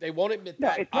 they won't admit No,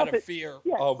 that it's out not of that- fear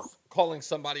yeah. of calling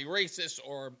somebody racist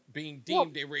or being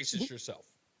deemed a racist yourself.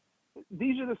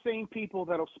 These are the same people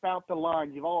that'll spout the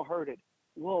line. You've all heard it.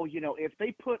 Well, if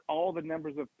they put all the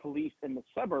numbers of police in the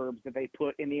suburbs that they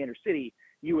put in the inner city,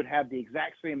 you would have the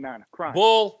exact same amount of crime.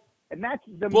 Bull. And that's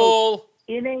the most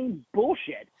inane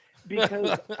bullshit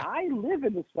because I live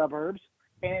in the suburbs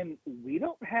and we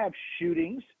don't have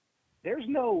shootings. There's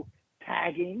no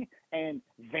tagging and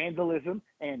vandalism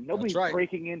and nobody's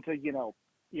breaking into,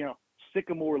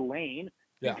 Sycamore Lane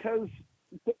because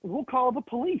we'll call the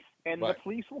police, and Right. the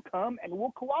police will come and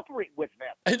we'll cooperate with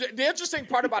them. And the interesting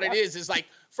part about it is like,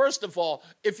 first of all,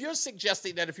 if you're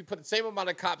suggesting that if you put the same amount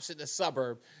of cops in the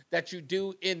suburb that you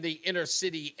do in the inner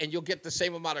city and you'll get the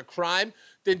same amount of crime,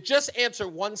 then just answer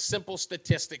one simple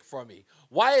statistic for me.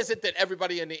 Why is it that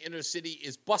everybody in the inner city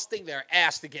is busting their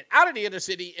ass to get out of the inner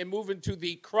city and move into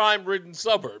the crime-ridden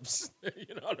suburbs?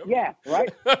 You know what I mean? Yeah, right?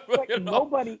 Like, You know?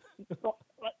 nobody,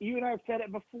 you and I have said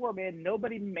it before, man,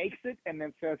 nobody makes it and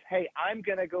then says, hey, I'm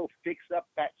going to go fix up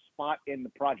that spot in the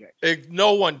project.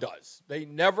 No one does. They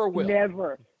never will.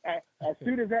 Never. As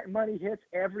soon as that money hits,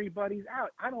 everybody's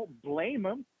out. I don't blame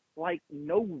them. Like,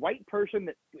 no white person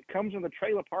that comes in the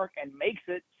trailer park and makes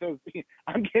it, so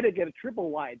I'm going to get a triple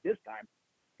wide this time.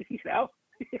 You know?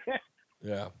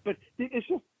 Yeah. But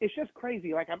it's just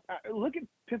crazy. Like, look at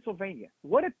Pennsylvania.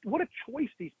 What a choice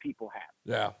these people have.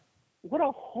 Yeah. What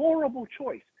a horrible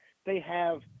choice. They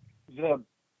have the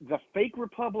fake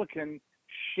Republican,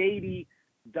 shady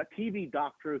TV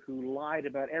doctor who lied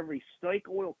about every snake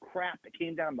oil crap that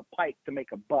came down the pike to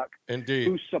make a buck. Indeed.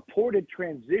 Who supported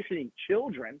transitioning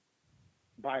children,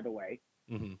 by the way.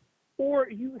 Mm-hmm. Or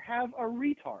you have a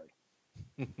retard.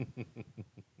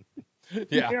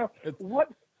 Yeah. You know,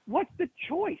 what's the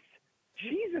choice?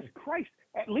 Jesus Christ.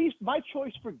 At least my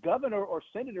choice for governor or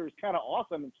senator is kind of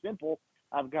awesome and simple.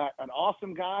 I've got an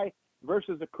awesome guy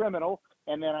versus a criminal,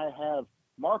 and then I have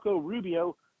Marco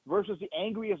Rubio versus the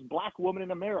angriest black woman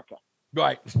in America.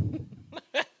 Right.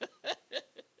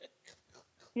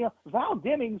 You know, Val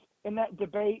Demings in that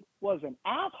debate was an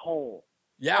asshole.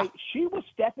 Yeah. Like, she was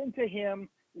stepping to him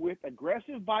with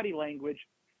aggressive body language,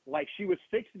 like she was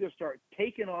fixing to start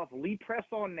taking off Lee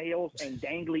press-on nails and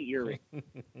dangly earrings.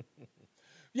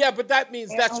 Yeah, but that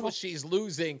means And that's I'm what she's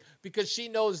losing because she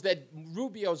knows that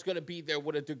Rubio's going to be there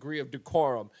with a degree of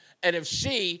decorum. And if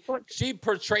she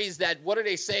portrays that, what do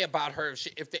they say about her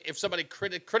if somebody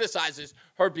criticizes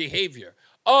her behavior?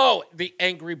 Oh, the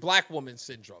angry black woman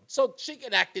syndrome. So she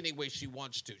can act any way she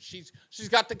wants to. She's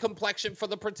got the complexion for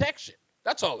the protection.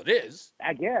 That's all it is.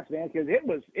 I guess, man, because it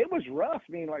was rough.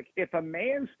 I mean, like, if a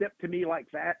man stepped to me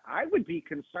like that, I would be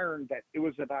concerned that it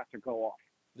was about to go off.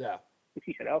 Yeah.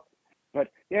 You know? But,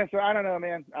 yeah, so I don't know,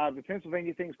 man. The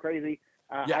Pennsylvania thing's crazy.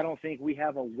 Yeah. I don't think we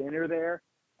have a winner there.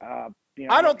 You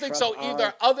know, I don't think so trust either,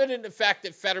 Oz. other than the fact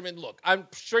that Fetterman, look, I'm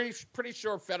pretty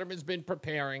sure Fetterman's been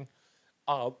preparing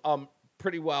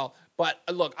pretty well. But,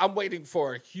 look, I'm waiting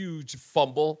for a huge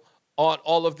fumble on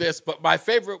all of this. But my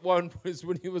favorite one was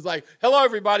when he was like, hello,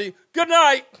 everybody. Good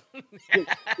night.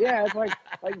 Yeah, it's like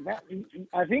that.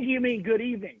 I think you mean good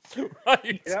evening.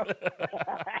 Right. You know?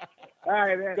 All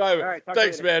right, man. Go ahead. All right, talk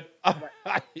Thanks, to you later.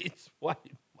 man. It's White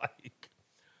Mike.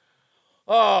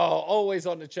 Oh, always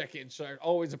on the check-in, sir.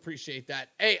 Always appreciate that.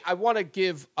 Hey, I want to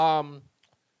give my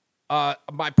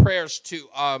prayers to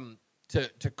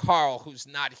Carl, who's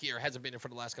not here, hasn't been here for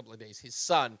the last couple of days. His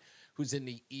son, who's in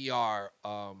the ER.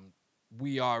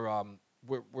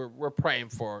 We're praying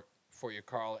for you,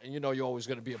 Carl, and you know you're always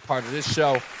going to be a part of this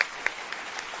show,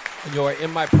 and you're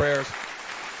in my prayers.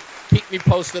 Keep me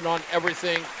posted on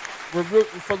everything. We're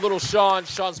rooting for little Sean.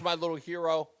 Sean's my little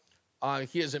hero.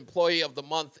 He is Employee of the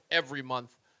Month every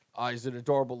month. He's an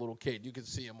adorable little kid. You can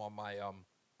see him on my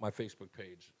my Facebook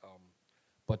page.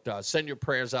 But send your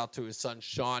prayers out to his son,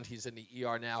 Sean. He's in the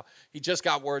ER now. He just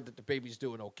got word that the baby's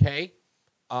doing okay.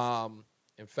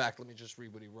 In fact, let me just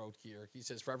read what he wrote here. He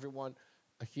says, for everyone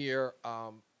here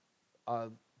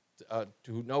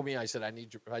who know me, I said, I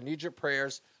need your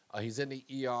prayers. He's in the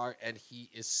ER, and he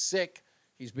is sick.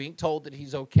 He's being told that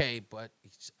he's okay, but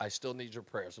I still need your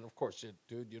prayers. And, of course,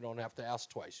 dude, you don't have to ask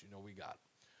twice. You know we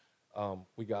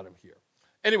got him here.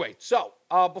 Anyway, so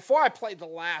before I play the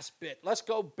last bit, let's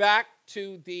go back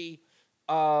to the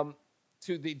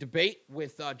debate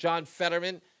with John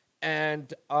Fetterman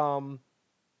and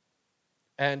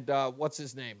what's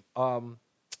his name?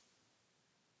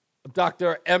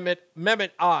 Dr.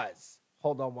 Mehmet Oz.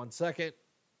 Hold on one second.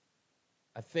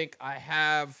 I think I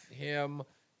have him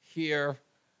here.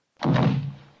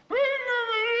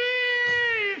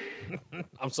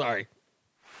 I'm sorry.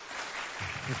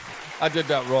 I did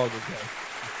that wrong again.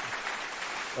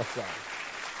 I'm sorry.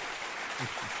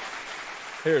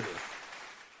 Here it is.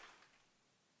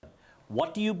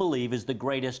 What do you believe is the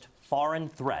greatest foreign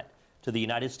threat to the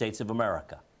United States of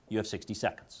America? You have 60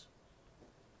 seconds.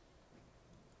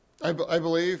 I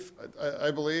believe,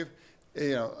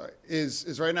 you know,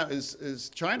 is right now is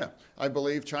China. I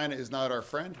believe China is not our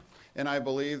friend, and I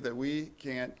believe that we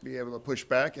can't be able to push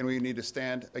back, and we need to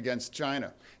stand against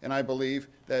China. And I believe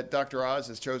that Dr. Oz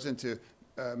has chosen to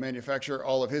manufacture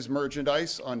all of his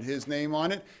merchandise on his name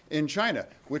on it in China.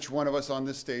 Which one of us on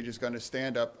this stage is going to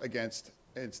stand up against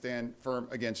and stand firm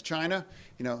against China.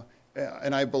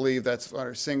 And I believe that's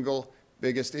our single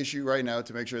biggest issue right now,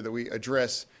 to make sure that we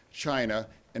address China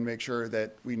and make sure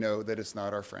that we know that it's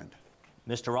not our friend.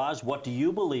 Mr. Oz, what do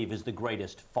you believe is the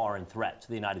greatest foreign threat to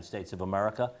the United States of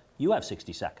America? You have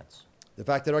 60 seconds. The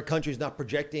fact that our country is not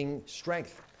projecting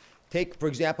strength. Take, for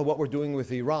example, what we're doing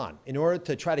with Iran. In order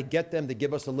to try to get them to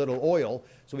give us a little oil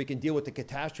so we can deal with the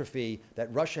catastrophe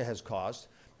that Russia has caused,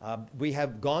 we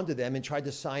have gone to them and tried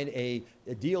to sign a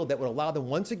deal that would allow them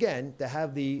once again to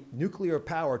have the nuclear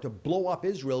power to blow up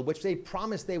Israel, which they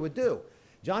promised they would do.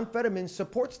 John Fetterman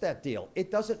supports that deal.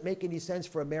 It doesn't make any sense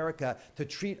for America to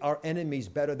treat our enemies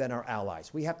better than our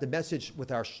allies. We have to message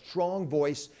with our strong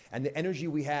voice and the energy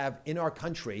we have in our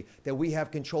country that we have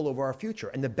control over our future.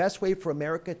 And the best way for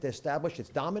America to establish its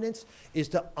dominance is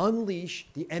to unleash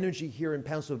the energy here in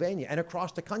Pennsylvania and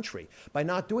across the country. By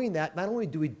not doing that, not only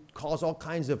do we cause all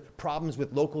kinds of problems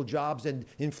with local jobs and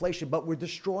inflation, but we're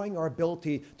destroying our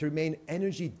ability to remain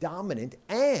energy dominant,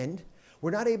 and we're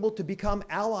not able to become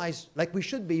allies like we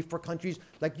should be for countries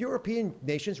like European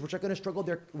nations, which are going to struggle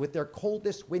with their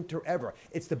coldest winter ever.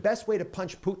 It's the best way to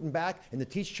punch Putin back and to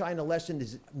teach China a lesson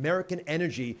is American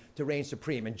energy to reign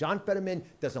supreme. And John Fetterman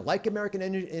doesn't like American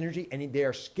energy, and they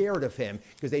are scared of him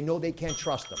because they know they can't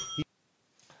trust him.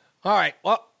 All right,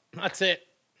 well, that's it.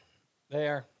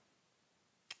 There.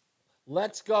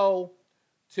 Let's go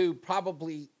to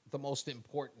probably the most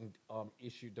important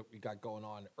issue that we got going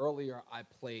on. Earlier, I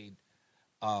played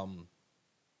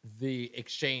the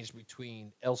exchange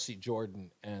between Elsie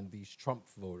Jordan and these Trump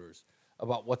voters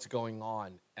about what's going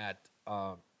on at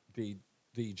the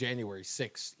January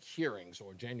 6th hearings,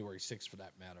 or January 6th for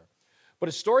that matter. But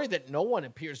a story that no one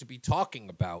appears to be talking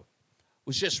about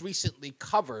was just recently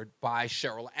covered by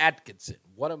Cheryl Atkinson,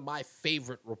 one of my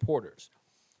favorite reporters.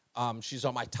 She's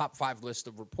on my top 5 list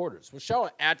of reporters. Well,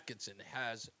 Cheryl Atkinson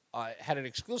has had an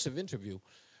exclusive interview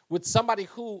with somebody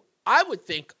who I would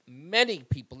think many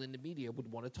people in the media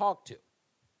would want to talk to,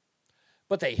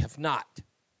 but they have not.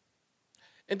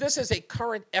 And this is a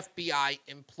current FBI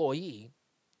employee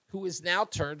who is now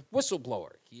turned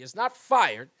whistleblower. He is not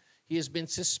fired. He has been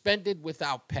suspended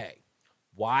without pay.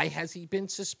 Why has he been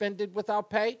suspended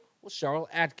without pay? Well, Cheryl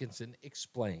Atkinson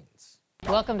explains.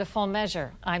 Welcome to Full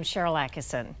Measure. I'm Cheryl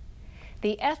Atkinson.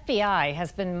 The FBI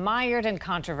has been mired in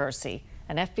controversy.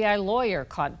 An FBI lawyer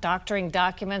caught doctoring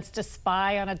documents to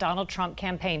spy on a Donald Trump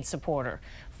campaign supporter.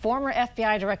 Former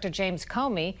FBI Director James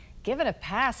Comey given a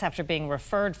pass after being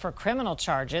referred for criminal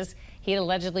charges. He had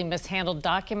allegedly mishandled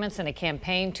documents in a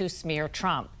campaign to smear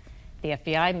Trump. The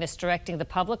FBI misdirecting the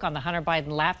public on the Hunter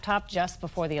Biden laptop just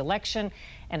before the election.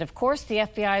 And of course, the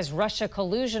FBI's Russia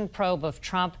collusion probe of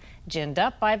Trump, ginned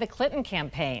up by the Clinton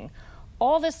campaign.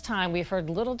 All this time, we've heard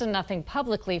little to nothing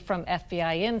publicly from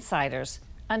FBI insiders.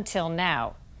 Until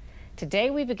now. Today,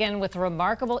 we begin with a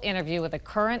remarkable interview with a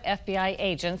current FBI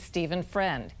agent, Stephen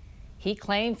Friend. He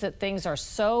claims that things are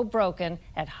so broken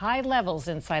at high levels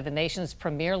inside the nation's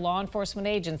premier law enforcement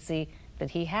agency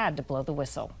that he had to blow the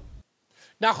whistle.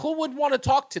 Now, who would want to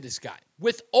talk to this guy?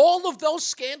 With all of those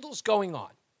scandals going on,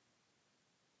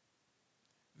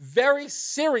 very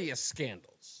serious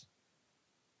scandals,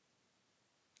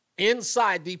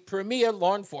 inside the premier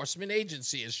law enforcement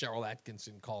agency, as Cheryl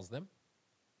Atkinson calls them,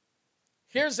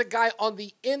 here's a guy on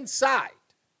the inside.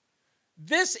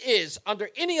 This is, under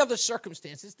any other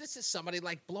circumstances, this is somebody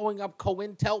like blowing up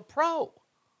COINTELPRO.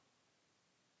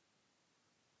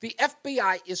 The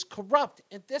FBI is corrupt,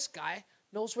 and this guy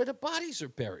knows where the bodies are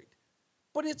buried.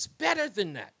 But it's better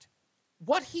than that.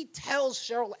 What he tells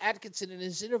Cheryl Atkinson in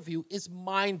his interview is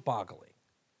mind-boggling.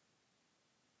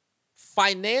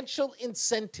 Financial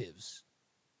incentives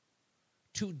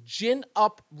to gin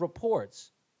up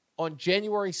reports on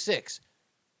January 6th.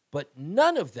 But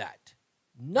none of that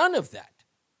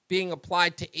being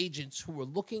applied to agents who were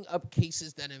looking up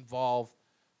cases that involve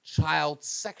child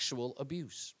sexual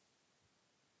abuse.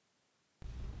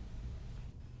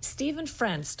 Stephen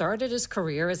Friend started his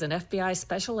career as an FBI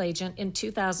special agent in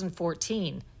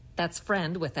 2014. That's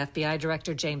Friend with FBI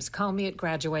Director James Comey at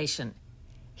graduation.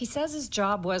 He says his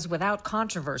job was without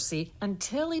controversy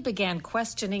until he began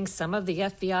questioning some of the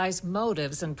FBI's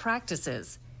motives and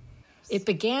practices. It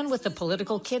began with the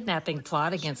political kidnapping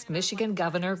plot against Michigan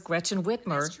Governor Gretchen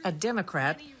Whitmer, a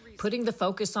Democrat, putting the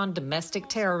focus on domestic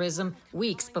terrorism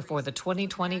weeks before the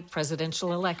 2020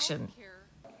 presidential election.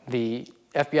 The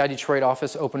FBI Detroit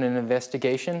office opened an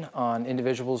investigation on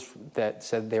individuals that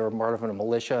said they were part of a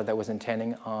militia that was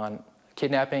intending on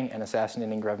kidnapping and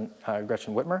assassinating Gretchen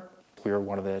Whitmer. We were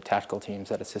one of the tactical teams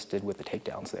that assisted with the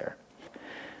takedowns there.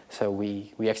 So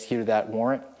we executed that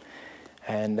warrant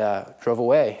and drove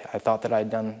away. I thought that I'd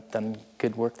done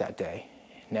good work that day.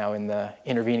 Now, in the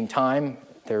intervening time,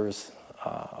 there's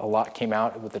a lot came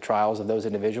out with the trials of those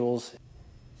individuals.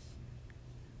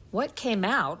 What came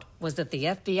out was that the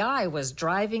FBI was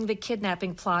driving the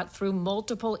kidnapping plot through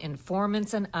multiple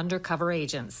informants and undercover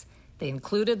agents. They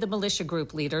included the militia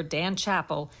group leader, Dan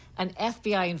Chappell, an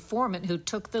FBI informant who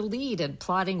took the lead in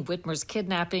plotting Whitmer's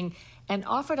kidnapping and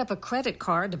offered up a credit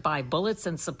card to buy bullets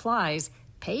and supplies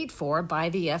paid for by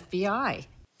the FBI.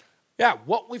 Yeah,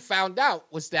 what we found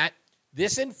out was that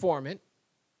this informant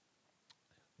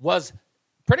was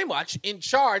pretty much in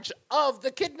charge of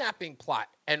the kidnapping plot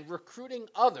and recruiting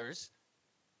others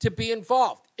to be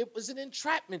involved. It was an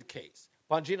entrapment case.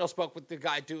 Bongino spoke with the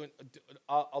guy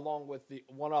along with the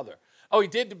one other. Oh, he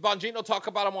did Bongino talk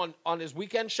about him on his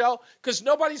weekend show? Because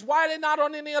why are they not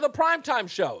on any other primetime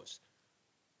shows?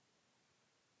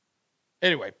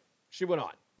 Anyway, she went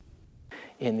on.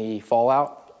 In the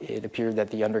fallout, it appeared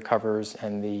that the undercovers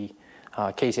and the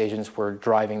case agents were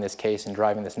driving this case and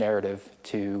driving this narrative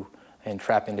to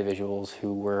entrap individuals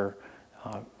who were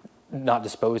not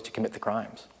disposed to commit the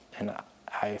crimes. And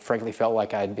I frankly felt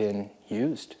like I'd been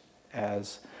used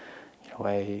as an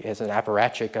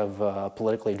apparatchik of a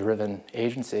politically driven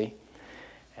agency.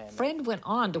 Friend went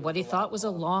on to what he thought was a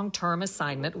long-term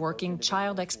assignment working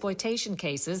child exploitation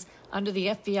cases under the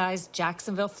FBI's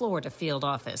Jacksonville, Florida field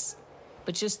office.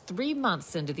 But just 3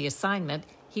 months into the assignment,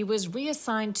 he was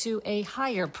reassigned to a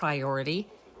higher priority,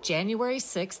 January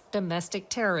 6th domestic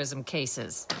terrorism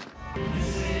cases.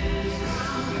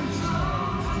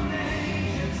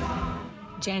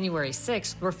 January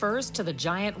 6th refers to the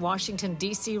giant Washington,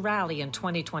 D.C. rally in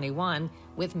 2021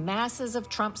 with masses of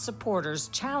Trump supporters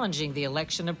challenging the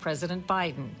election of President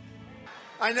Biden.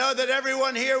 I know that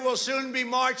everyone here will soon be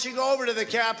marching over to the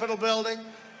Capitol building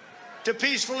to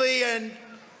peacefully and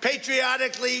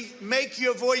patriotically make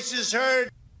your voices heard.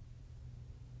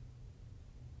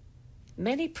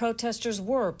 Many protesters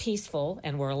were peaceful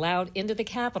and were allowed into the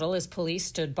Capitol as police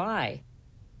stood by.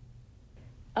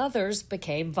 Others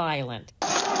became violent.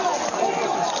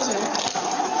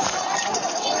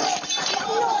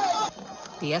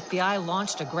 The FBI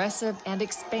launched aggressive and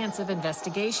expansive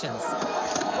investigations.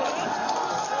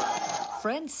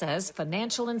 Friend says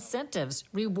financial incentives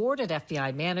rewarded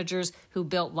FBI managers who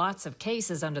built lots of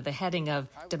cases under the heading of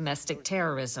domestic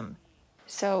terrorism.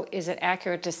 So is it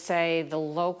accurate to say the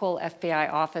local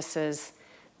FBI offices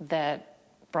that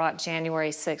brought January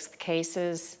 6th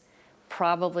cases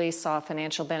probably saw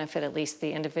financial benefit, at least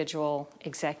the individual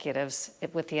executives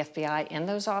with the FBI in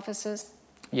those offices?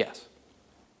 Yes.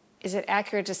 Is it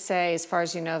accurate to say, as far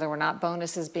as you know, there were not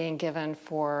bonuses being given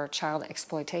for child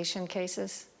exploitation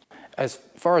cases? As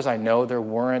far as I know, there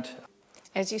weren't.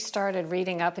 As you started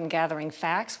reading up and gathering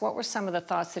facts, what were some of the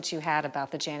thoughts that you had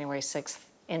about the January 6th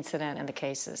incident and the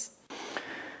cases?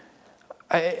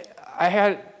 I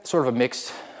had sort of a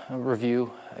mixed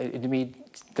review. To me,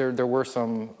 there were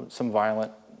some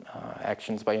violent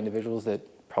actions by individuals that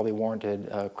probably warranted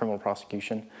criminal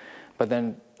prosecution. But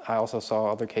then I also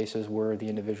saw other cases where the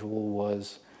individual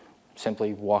was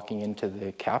simply walking into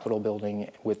the Capitol building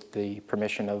with the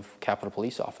permission of Capitol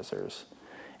police officers.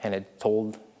 And it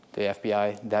told the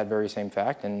FBI that very same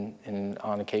fact, and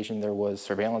on occasion there was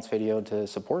surveillance video to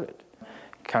support it.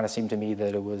 It kind of seemed to me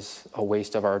that it was a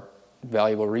waste of our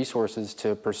valuable resources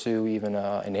to pursue even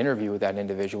an interview with that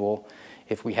individual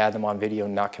if we had them on video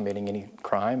not committing any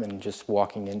crime and just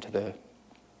walking into the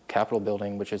Capitol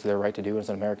building, which is their right to do as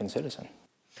an American citizen.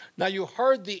 Now, you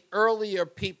heard the earlier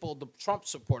people, the Trump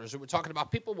supporters, who were talking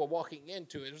about people were walking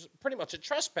into it. It was pretty much a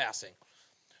trespassing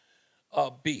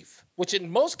beef, which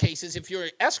in most cases, if you're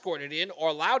escorted in or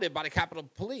allowed in by the Capitol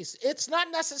Police, it's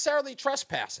not necessarily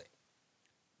trespassing,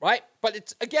 right? But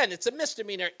it's a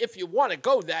misdemeanor if you want to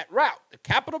go that route. The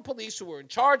Capitol Police, who were in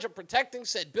charge of protecting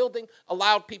said building,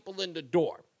 allowed people in the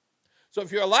door. So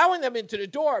if you're allowing them into the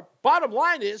door, bottom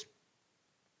line is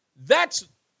that's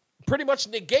pretty much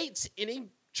negates any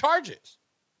charges.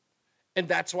 And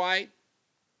that's why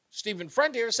Stephen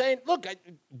Friend here is saying, look,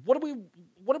 what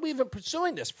are we even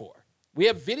pursuing this for? We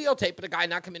have videotape of the guy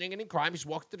not committing any crime. He's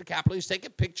walking to the Capitol. He's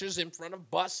taking pictures in front of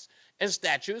busts and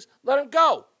statues. Let him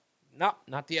go. No,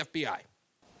 not the FBI.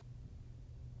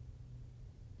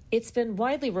 It's been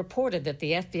widely reported that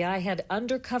the FBI had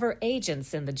undercover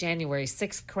agents in the January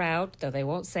 6th crowd, though they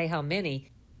won't say how many,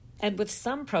 and with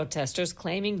some protesters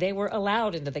claiming they were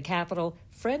allowed into the Capitol.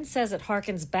 Friend says it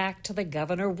harkens back to the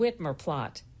Governor Whitmer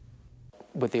plot.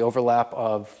 With the overlap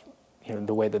of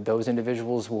the way that those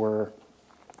individuals were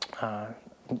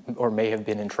or may have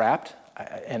been entrapped,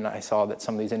 and I saw that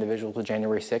some of these individuals with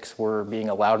January 6th were being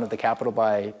allowed into the Capitol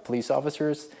by police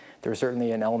officers, there was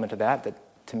certainly an element of that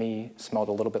to me, smelled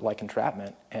a little bit like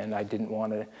entrapment, and I didn't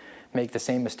want to make the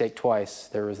same mistake twice.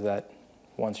 There was that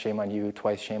once shame on you,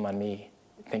 twice shame on me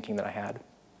thinking that I had.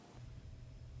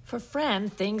 For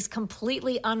Friend, things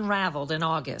completely unraveled in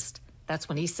August. That's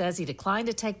when he says he declined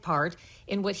to take part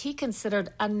in what he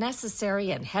considered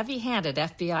unnecessary and heavy-handed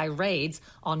FBI raids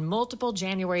on multiple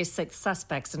January 6th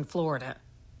suspects in Florida.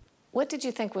 What did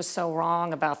you think was so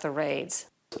wrong about the raids?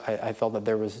 I felt that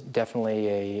there was definitely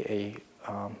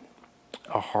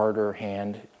a harder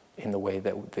hand in the way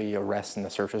that the arrests and the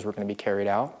searches were going to be carried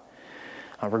out.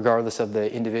 Regardless of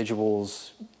the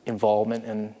individual's involvement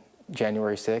in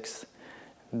January 6th,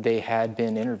 they had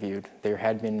been interviewed. There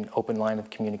had been open line of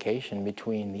communication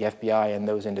between the FBI and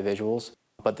those individuals.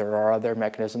 But there are other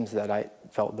mechanisms that I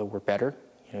felt that were better.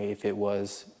 If it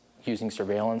was using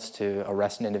surveillance to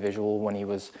arrest an individual when he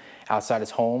was outside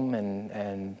his home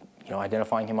and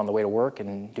identifying him on the way to work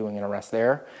and doing an arrest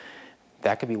there,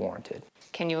 that could be warranted.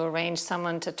 Can you arrange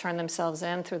someone to turn themselves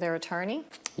in through their attorney?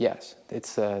 Yes,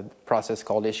 it's a process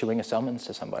called issuing a summons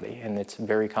to somebody, and it's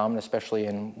very common, especially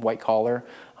in white-collar,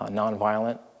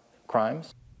 nonviolent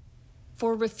crimes.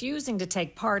 For refusing to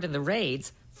take part in the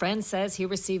raids, Friend says he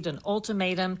received an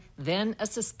ultimatum, then a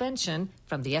suspension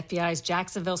from the FBI's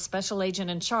Jacksonville Special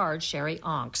Agent in charge, Sherry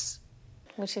Onks.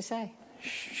 What'd she say?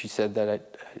 She said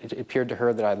that it appeared to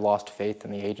her that I'd lost faith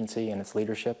in the agency and its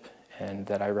leadership, and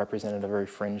that I represented a very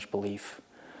fringe belief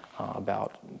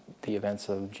about the events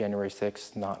of January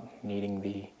 6th not needing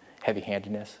the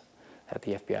heavy-handedness that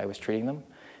the FBI was treating them,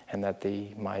 and that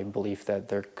my belief that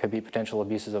there could be potential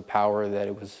abuses of power, that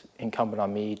it was incumbent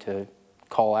on me to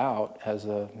call out as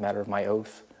a matter of my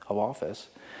oath of office.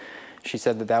 She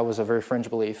said that that was a very fringe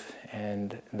belief,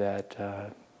 and that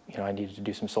I needed to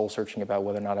do some soul searching about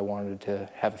whether or not I wanted to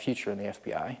have a future in the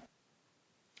FBI.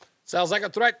 Sounds like a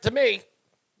threat to me.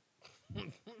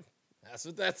 That's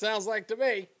what that sounds like to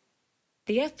me.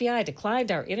 The FBI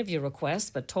declined our interview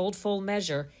request, but told Full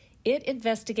Measure it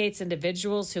investigates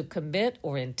individuals who commit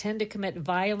or intend to commit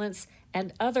violence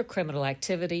and other criminal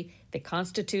activity that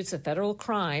constitutes a federal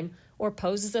crime or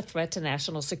poses a threat to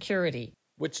national security.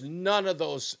 Which none of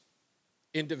those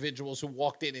individuals who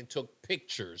walked in and took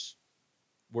pictures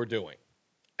were doing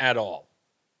at all.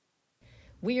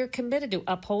 We are committed to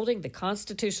upholding the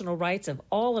constitutional rights of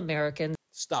all Americans.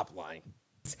 Stop lying.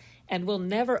 And will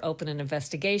never open an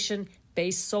investigation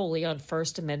based solely on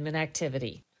First Amendment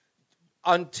activity.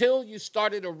 Until you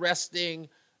started arresting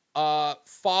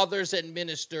fathers and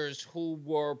ministers who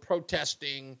were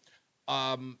protesting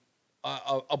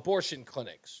abortion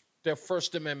clinics, their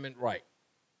First Amendment right.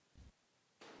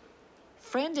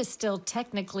 Friend is still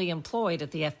technically employed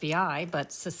at the FBI,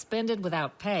 but suspended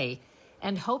without pay,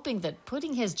 and hoping that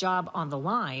putting his job on the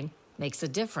line makes a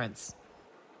difference.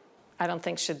 I don't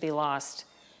think should be lost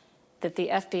that the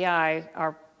FBI,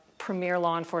 our premier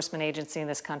law enforcement agency in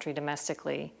this country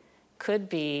domestically, could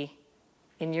be,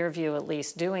 in your view at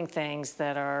least, doing things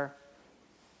that are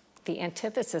the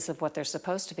antithesis of what they're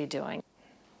supposed to be doing.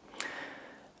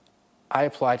 I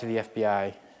applied to the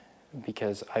FBI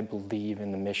because I believe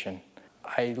in the mission.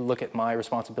 I look at my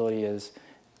responsibility as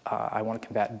I want to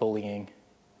combat bullying,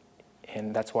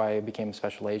 and that's why I became a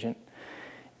special agent.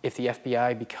 If the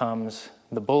FBI becomes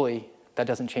the bully, that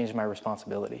doesn't change my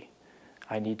responsibility.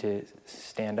 I need to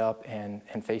stand up and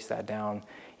face that down,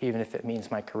 even if it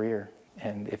means my career.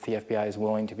 And if the FBI is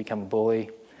willing to become a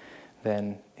bully,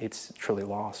 then it's truly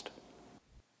lost.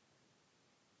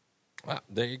 Well,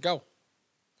 there you go.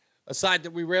 A side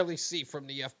that we rarely see from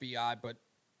the FBI, but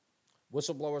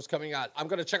whistleblowers coming out. I'm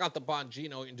going to check out the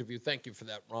Bongino interview. Thank you for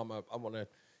that, Rama. I want to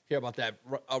hear about that.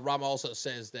 Rama also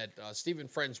says that Stephen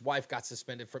Friend's wife got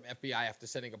suspended from FBI after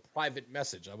sending a private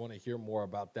message. I want to hear more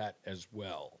about that as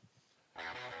well.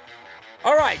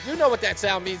 All right, you know what that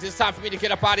sound means. It's time for me to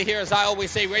get up out of here. As I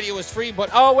always say, radio is free, but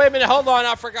oh, wait a minute. Hold on.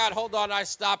 I forgot. Hold on. I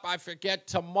forget.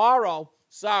 Tomorrow,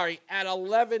 at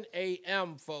 11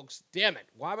 a.m., folks. Damn it.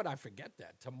 Why would I forget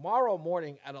that? Tomorrow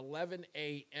morning at 11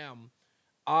 a.m.,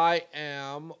 I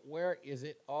am, where is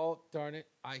it? Oh, darn it.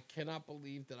 I cannot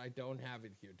believe that I don't have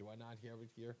it here. Do I not have it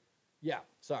here? Yeah,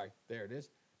 sorry. There it is.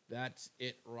 That's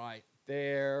it right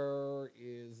there.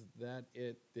 Is that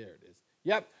it? There it is.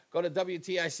 Yep. Go to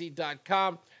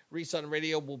WTIC.com. Reese on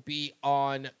Radio will be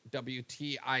on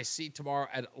WTIC tomorrow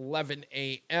at 11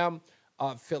 a.m.,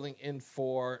 filling in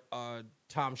for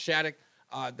Tom Shattuck.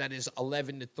 That is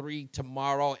 11 to 3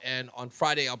 tomorrow. And on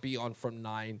Friday, I'll be on from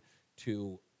 9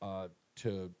 to 9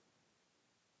 to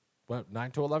 11?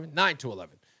 9 to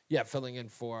 11. Yeah, filling in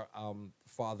for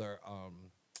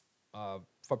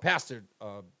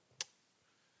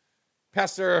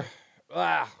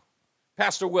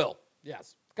Pastor Will.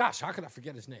 Yes. Gosh, how can I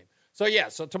forget his name?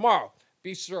 So tomorrow,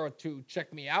 be sure to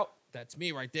check me out. That's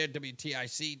me right there,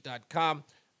 WTIC.com.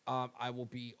 I will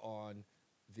be on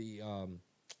the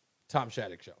Tom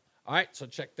Shattuck Show. All right, so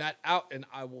check that out, and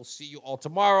I will see you all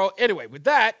tomorrow. Anyway, with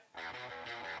that,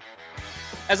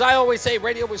 as I always say,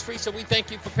 radio was free, so we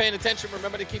thank you for paying attention.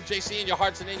 Remember to keep JC in your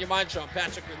hearts and in your mind. Sean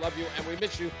Patrick, we love you, and we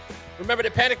miss you. Remember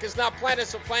that panic is not planning,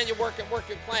 so plan your work and work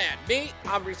your plan. Me,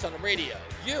 I'm Reese on the radio.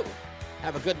 You,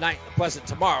 have a good night and a pleasant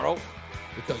tomorrow,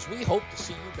 because we hope to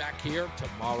see you back here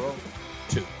tomorrow,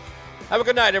 too. Have a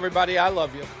good night, everybody. I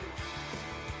love you.